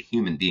seen as a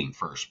human being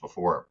first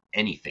before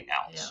anything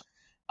Yeah.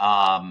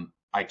 else.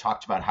 I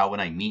talked about how when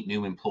I meet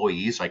new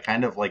employees, I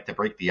kind of like to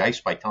break the ice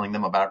by telling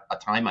them about a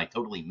time I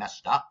totally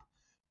messed up.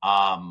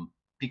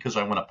 Because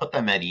I want to put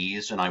them at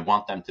ease and I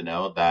want them to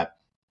know that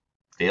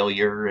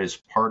failure is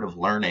part of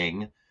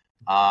learning.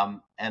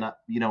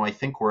 I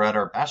think we're at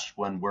our best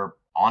when we're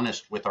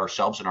honest with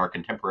ourselves and our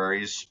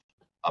contemporaries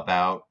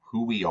about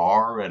who we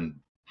are and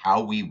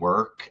how we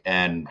work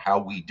and how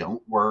we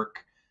don't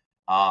work.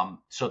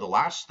 So the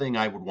last thing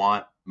I would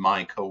want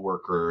my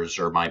coworkers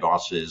or my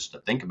bosses to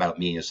think about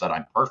me is that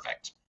I'm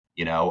perfect.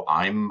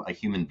 I'm a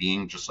human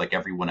being just like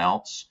everyone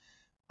else.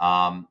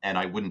 And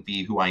I wouldn't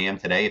be who I am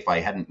today if I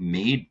hadn't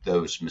made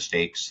those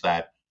mistakes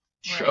that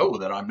Right. show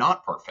that I'm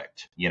not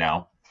perfect.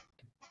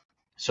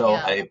 So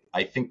Yeah.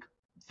 I think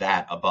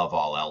that above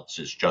all else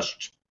is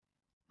just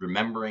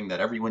remembering that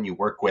everyone you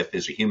work with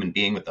is a human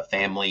being with a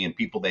family and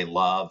people they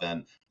love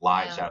and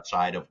lives Yeah.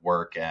 outside of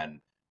work,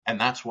 and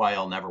that's why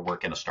I'll never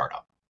work in a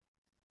startup.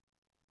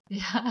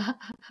 Yeah.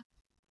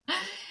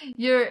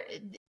 You're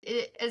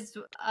is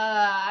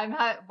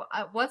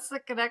what's the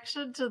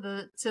connection to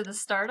the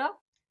startup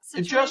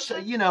Just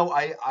situation?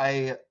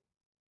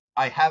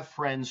 I have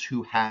friends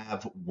who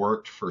have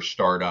worked for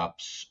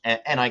startups,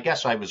 and I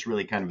guess I was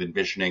really kind of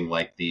envisioning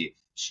like the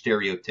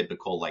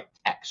stereotypical like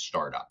tech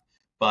startup,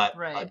 but a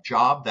Right.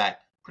 job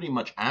that pretty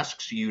much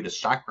asks you to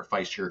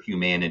sacrifice your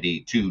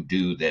humanity to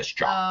do this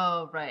job.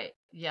 Oh, right.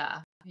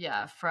 Yeah.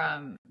 Yeah,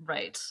 from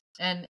right.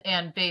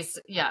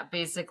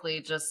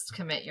 Basically just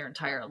commit your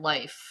entire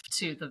life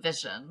to the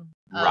vision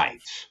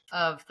Right.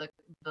 of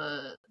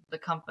the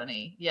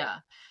company. Yeah.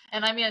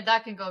 And I mean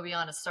that can go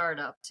beyond a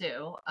startup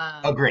too.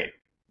 Agreed.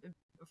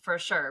 For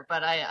sure,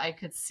 but I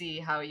could see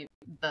how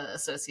the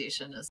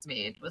association is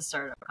made with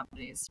startup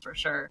companies for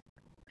sure.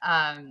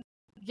 Um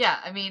yeah,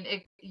 I mean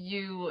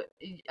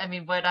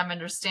what I'm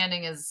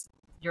understanding is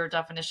your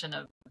definition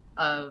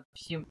of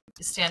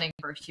standing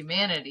for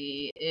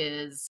humanity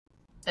is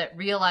that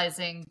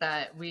realizing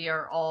that we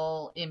are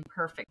all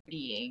imperfect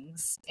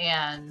beings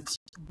and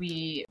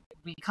we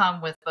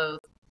come with both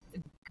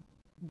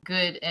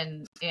good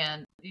and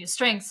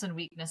strengths and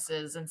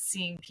weaknesses, and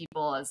seeing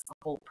people as the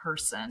whole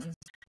person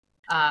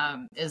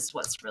is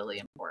what's really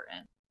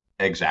important.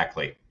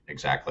 Exactly.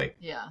 Exactly.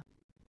 Yeah.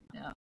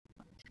 Yeah.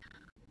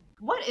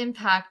 What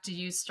impact do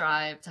you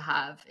strive to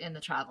have in the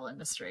travel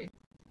industry?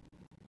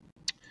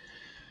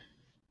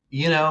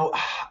 You know,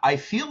 I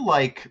feel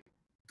like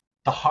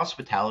the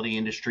hospitality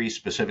industry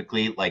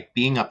specifically, like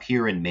being up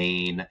here in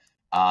Maine,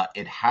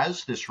 it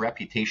has this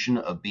reputation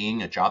of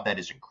being a job that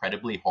is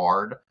incredibly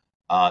hard,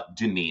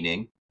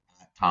 demeaning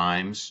at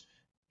times,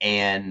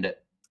 and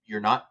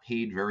you're not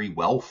paid very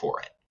well for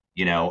it.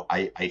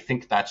 I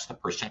think that's the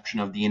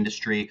perception of the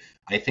industry.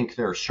 I think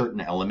there are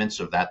certain elements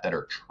of that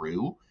are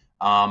true.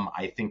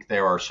 I think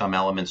there are some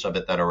elements of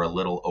it that are a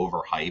little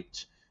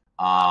overhyped.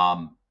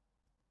 Um,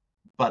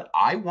 but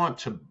I want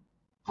to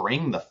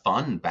bring the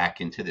fun back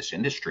into this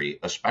industry,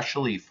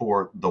 especially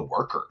for the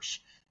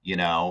workers, you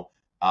know.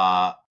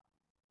 Uh,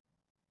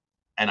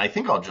 and I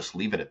think I'll just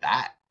leave it at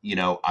that.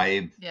 Yeah.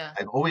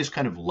 I've always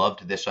kind of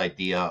loved this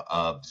idea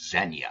of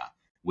Xenia,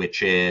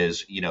 which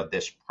is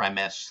this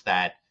premise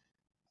that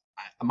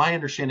my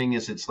understanding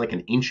is it's like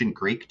an ancient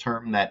Greek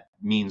term that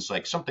means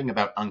like something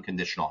about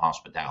unconditional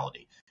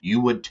hospitality.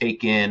 You would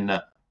take in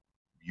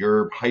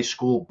your high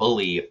school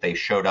bully if they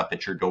showed up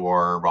at your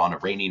door on a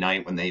rainy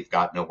night when they've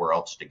got nowhere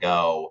else to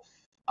go.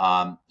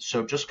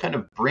 So just kind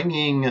of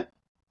bringing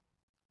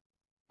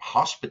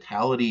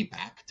hospitality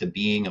back to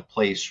being a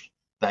place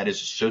that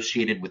is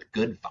associated with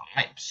good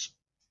vibes,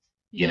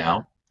 you Yeah.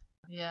 know?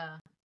 Yeah.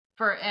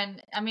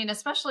 and I mean,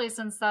 especially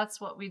since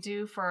that's what we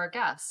do for our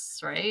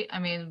guests, right? I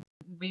mean,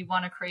 we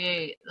want to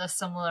create a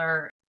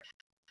similar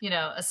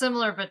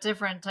but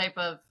different type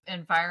of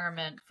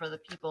environment for the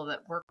people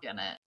that work in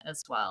it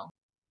as well.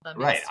 That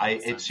Right. makes total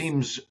It sense.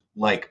 seems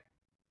like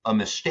a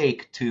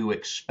mistake to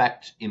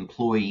expect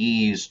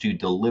employees to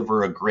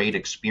deliver a great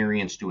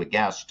experience to a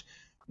guest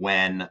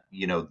when,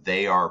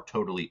 they are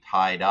totally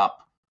tied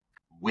up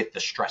with the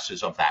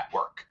stresses of that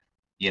work.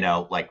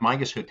 Like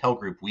Migis Hotel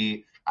Group,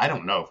 I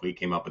don't know if we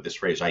came up with this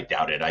phrase. I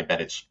doubt it. I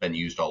bet it's been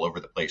used all over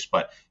the place.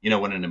 But,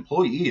 when an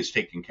employee is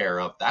taken care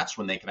of, that's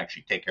when they can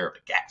actually take care of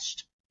a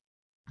guest.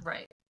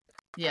 Right.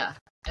 Yeah,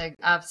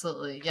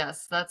 absolutely.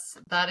 Yes,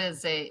 that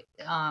is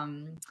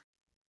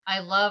I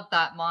love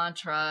that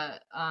mantra,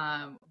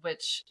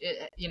 which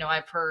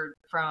I've heard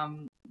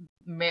from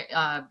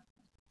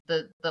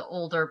the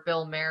older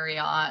Bill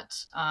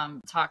Marriott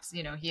talks.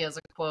 He has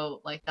a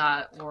quote like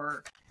that,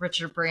 or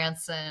Richard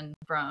Branson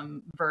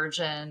from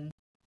Virgin.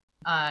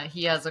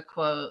 He has a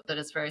quote that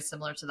is very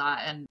similar to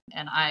that,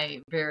 and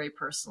I very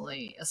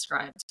personally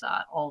ascribe to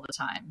that all the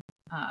time,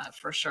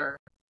 for sure.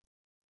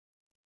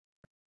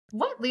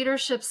 What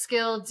leadership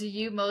skill do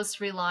you most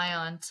rely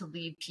on to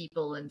lead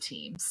people and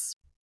teams?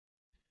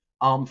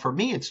 For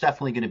me, it's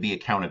definitely going to be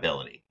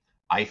accountability.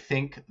 I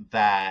think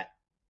that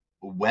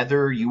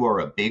whether you are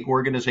a big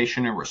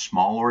organization or a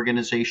small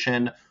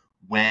organization,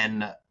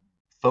 when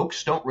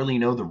folks don't really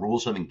know the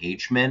rules of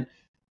engagement,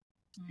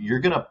 you're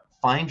going to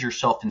find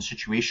yourself in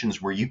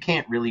situations where you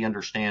can't really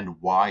understand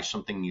why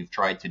something you've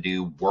tried to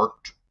do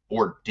worked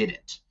or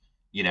didn't,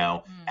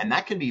 and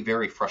that can be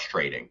very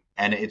frustrating.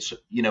 And it's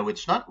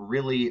not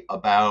really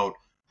about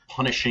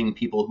punishing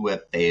people who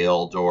have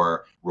failed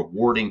or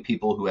rewarding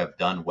people who have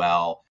done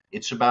well.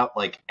 It's about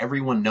like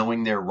everyone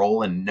knowing their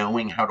role and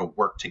knowing how to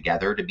work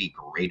together to be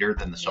greater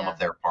than the sum of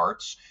their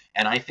parts.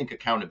 And I think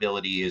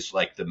accountability is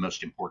like the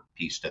most important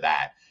piece to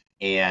that.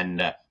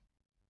 And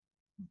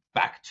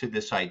back to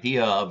this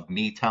idea of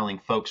me telling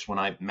folks when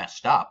I've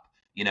messed up,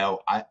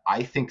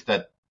 I think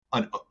that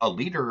a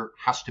leader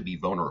has to be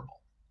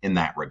vulnerable in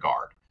that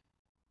regard.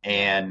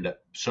 And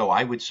so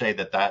I would say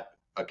that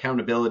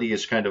accountability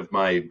is kind of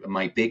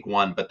my big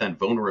one, but then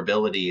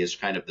vulnerability is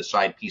kind of the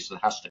side piece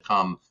that has to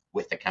come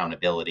with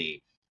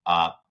accountability.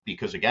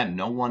 Because again,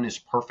 no one is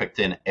perfect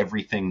in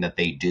everything that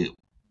they do.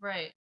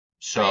 Right.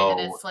 So, right.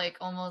 And it's like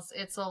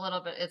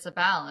it's a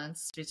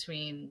balance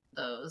between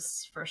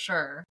those for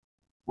sure.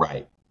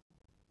 Right.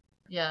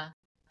 Yeah.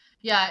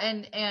 Yeah.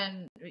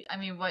 And I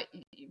mean,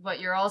 what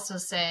you're also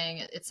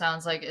saying, it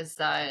sounds like, is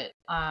that,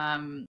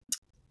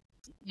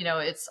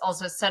 it's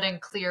also setting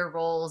clear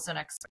roles and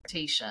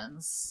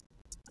expectations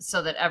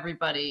so that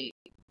everybody,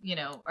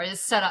 is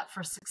set up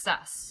for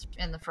success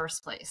in the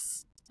first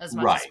place as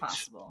much as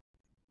possible.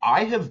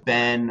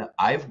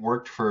 I've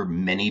worked for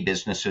many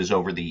businesses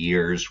over the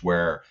years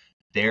where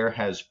there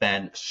has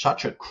been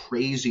such a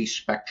crazy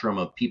spectrum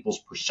of people's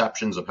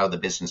perceptions of how the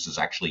business is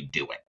actually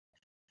doing.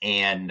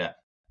 And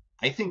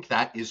I think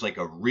that is like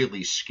a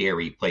really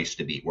scary place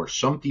to be, where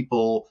some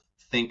people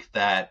think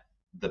that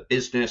the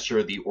business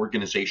or the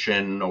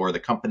organization or the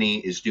company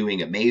is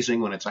doing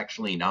amazing when it's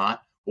actually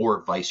not,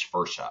 or vice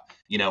versa.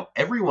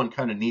 Everyone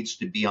kind of needs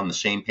to be on the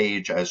same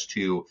page as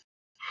to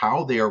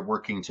how they are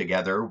working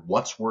together,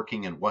 what's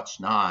working and what's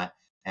not.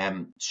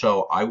 And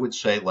so I would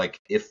say, like,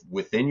 if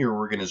within your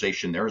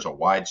organization there's a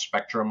wide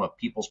spectrum of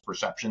people's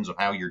perceptions of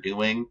how you're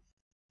doing,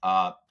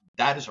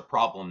 that is a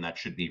problem that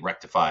should be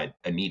rectified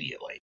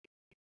immediately.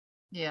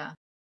 Yeah,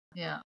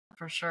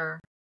 for sure.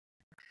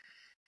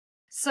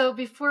 So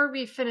before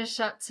we finish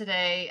up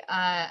today,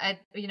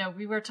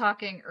 we were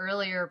talking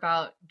earlier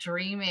about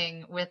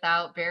dreaming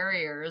without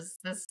barriers.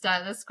 This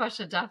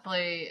question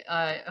definitely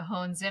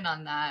hones in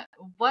on that.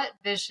 What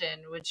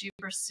vision would you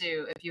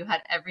pursue if you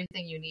had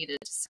everything you needed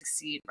to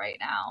succeed right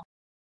now?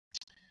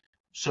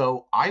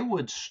 So I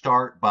would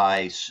start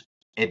by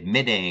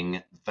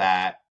admitting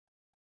that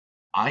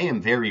I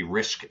am very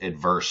risk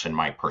adverse in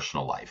my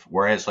personal life.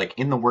 Whereas like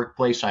in the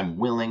workplace, I'm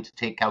willing to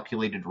take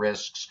calculated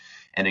risks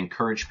and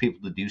encourage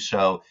people to do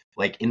so.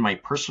 Like in my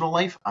personal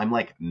life, I'm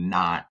like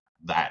not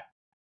that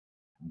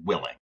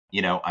willing.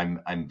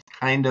 I'm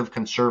kind of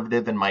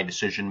conservative in my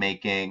decision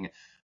making.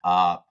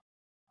 I'm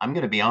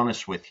going to be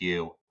honest with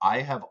you.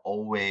 I have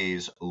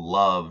always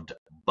loved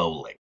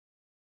bowling.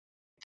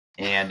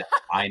 And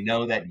I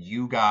know that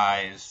you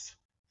guys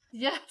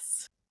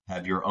Yes.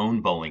 have your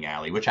own bowling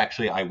alley, which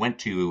actually I went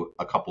to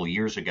a couple of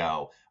years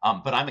ago.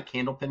 But I'm a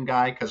Candlepin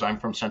guy because I'm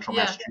from Central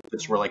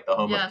Massachusetts. We're like the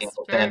home of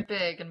Candlepin. Very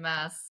big in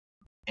Mass.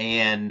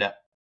 And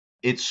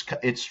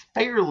it's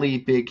fairly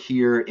big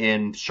here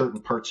in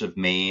certain parts of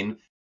Maine.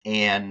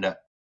 And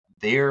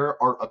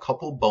there are a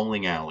couple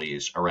bowling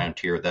alleys around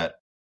here that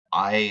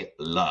I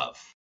love.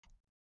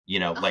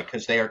 Like,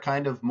 because they are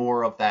kind of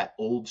more of that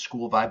old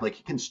school vibe. Like,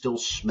 you can still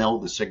smell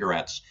the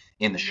cigarettes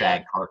in the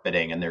shag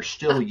carpeting, and they're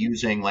still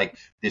using like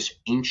this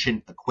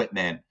ancient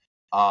equipment,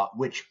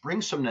 which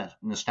brings some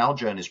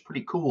nostalgia and is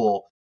pretty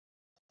cool.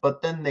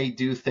 But then they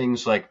do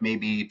things like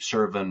maybe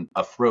serve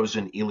a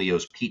frozen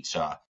Elio's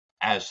pizza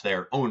as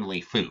their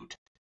only food.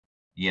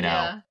 you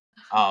know.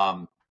 Yeah.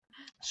 Um,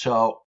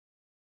 so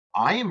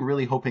I am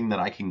really hoping that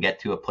I can get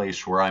to a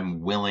place where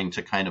I'm willing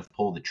to kind of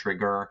pull the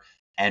trigger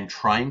and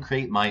try and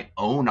create my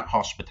own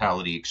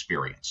hospitality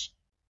experience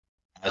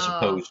as Oh,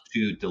 opposed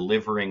to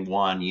delivering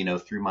one,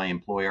 through my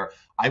employer.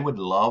 I would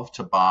love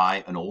to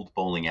buy an old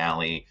bowling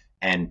alley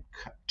and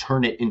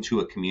turn it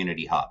into a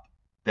community hub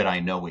that I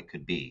know it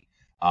could be.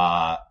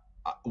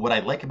 What I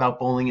like about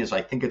bowling is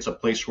I think it's a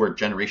place where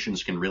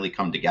generations can really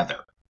come together,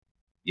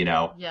 you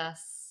know,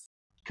 yes.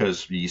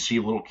 because you see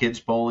little kids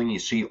bowling, you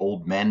see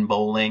old men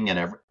bowling,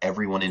 and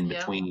everyone in Yep.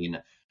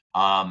 between.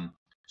 Um,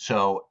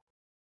 so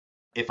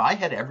if I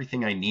had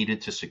everything I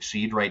needed to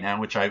succeed right now,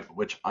 which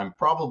I'm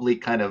probably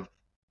kind of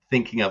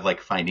thinking of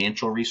like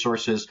financial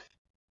resources,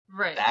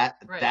 Right.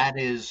 Right. that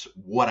is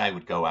what I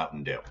would go out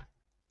and do.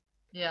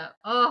 Yeah.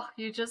 Oh,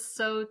 you just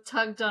so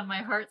tugged on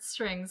my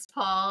heartstrings,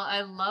 Paul.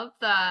 I love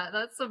that.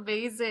 That's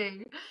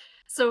amazing.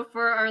 So,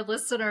 for our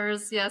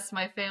listeners, yes,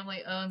 my family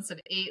owns an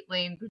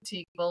 8-lane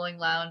boutique bowling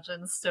lounge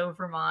in Stowe,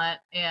 Vermont,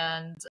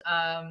 and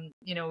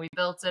we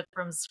built it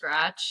from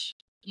scratch.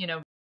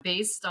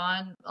 Based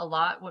on a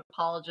lot what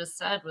Paul just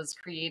said, was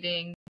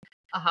creating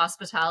a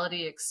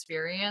hospitality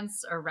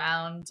experience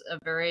around a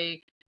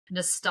very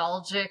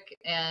nostalgic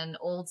and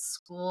old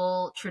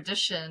school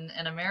tradition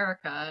in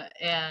America.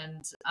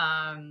 And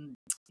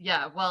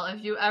yeah, well,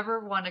 if you ever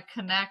want to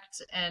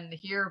connect and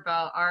hear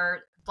about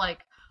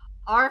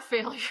our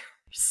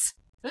failures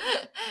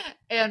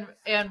and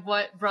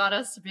what brought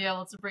us to be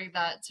able to bring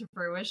that to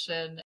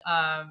fruition,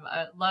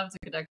 I'd love to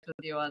connect with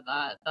you on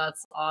that.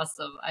 That's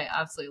awesome. I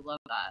absolutely love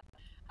that.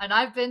 And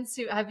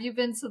have you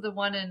been to the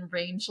one in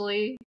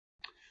Rangeley?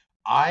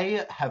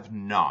 I have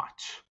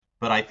not,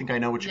 but I think I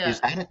know which Yeah.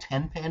 is that a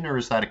 10 pin or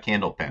is that a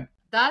candle pin?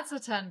 That's a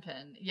 10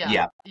 pin. Yeah.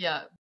 Yeah.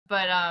 Yeah.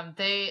 But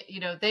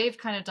they've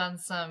kind of done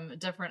some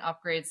different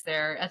upgrades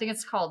there. I think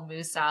it's called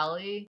Moose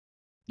Alley.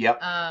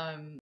 Yep.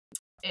 Um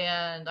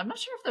and I'm not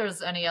sure if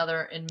there's any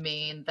other in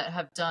Maine that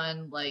have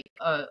done like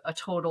a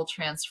total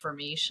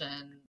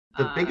transformation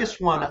The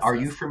biggest one, are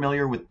you process.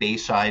 familiar with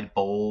Bayside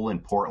Bowl in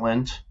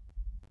Portland?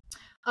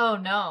 Oh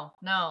no,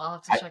 no, I'll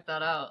have to I, check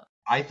that out.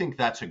 I think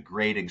that's a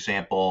great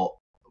example.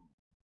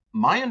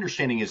 My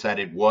understanding is that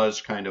it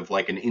was kind of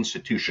like an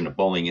institution, a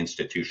bowling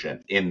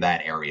institution in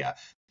that area.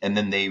 And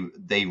then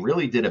they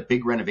really did a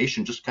big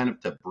renovation just kind of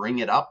to bring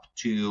it up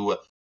to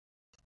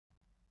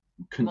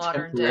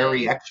Modern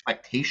contemporary day.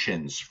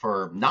 expectations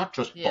for not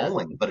just Yeah,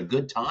 bowling, but a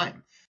good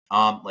time.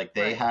 Like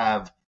they right.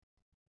 have,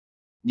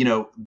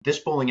 this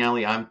bowling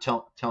alley I'm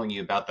telling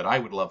you about that I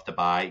would love to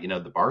buy,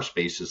 the bar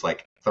space is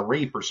like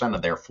 3%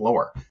 of their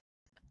floor. Right.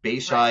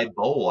 Bayside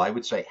Bowl, I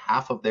would say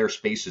half of their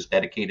space is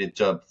dedicated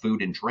to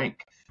food and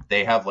drink.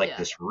 They have like Yeah.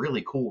 this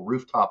really cool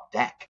rooftop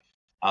deck.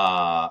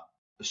 Uh,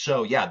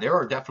 so yeah, there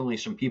are definitely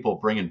some people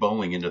bringing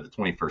bowling into the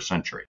 21st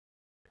century.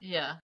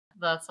 Yeah.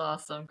 That's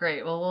awesome.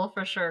 Great. Well, we'll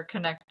for sure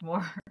connect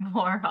more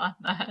more on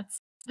that.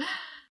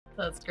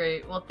 That's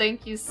great. Well,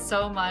 thank you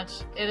so much.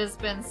 It has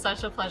been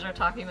such a pleasure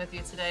talking with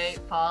you today,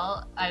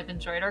 Paul. I've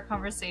enjoyed our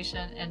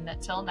conversation. And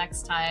until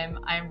next time,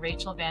 I'm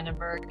Rachel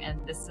Vandenberg, and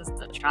this is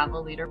the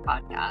Travel Leader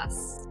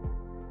Podcast.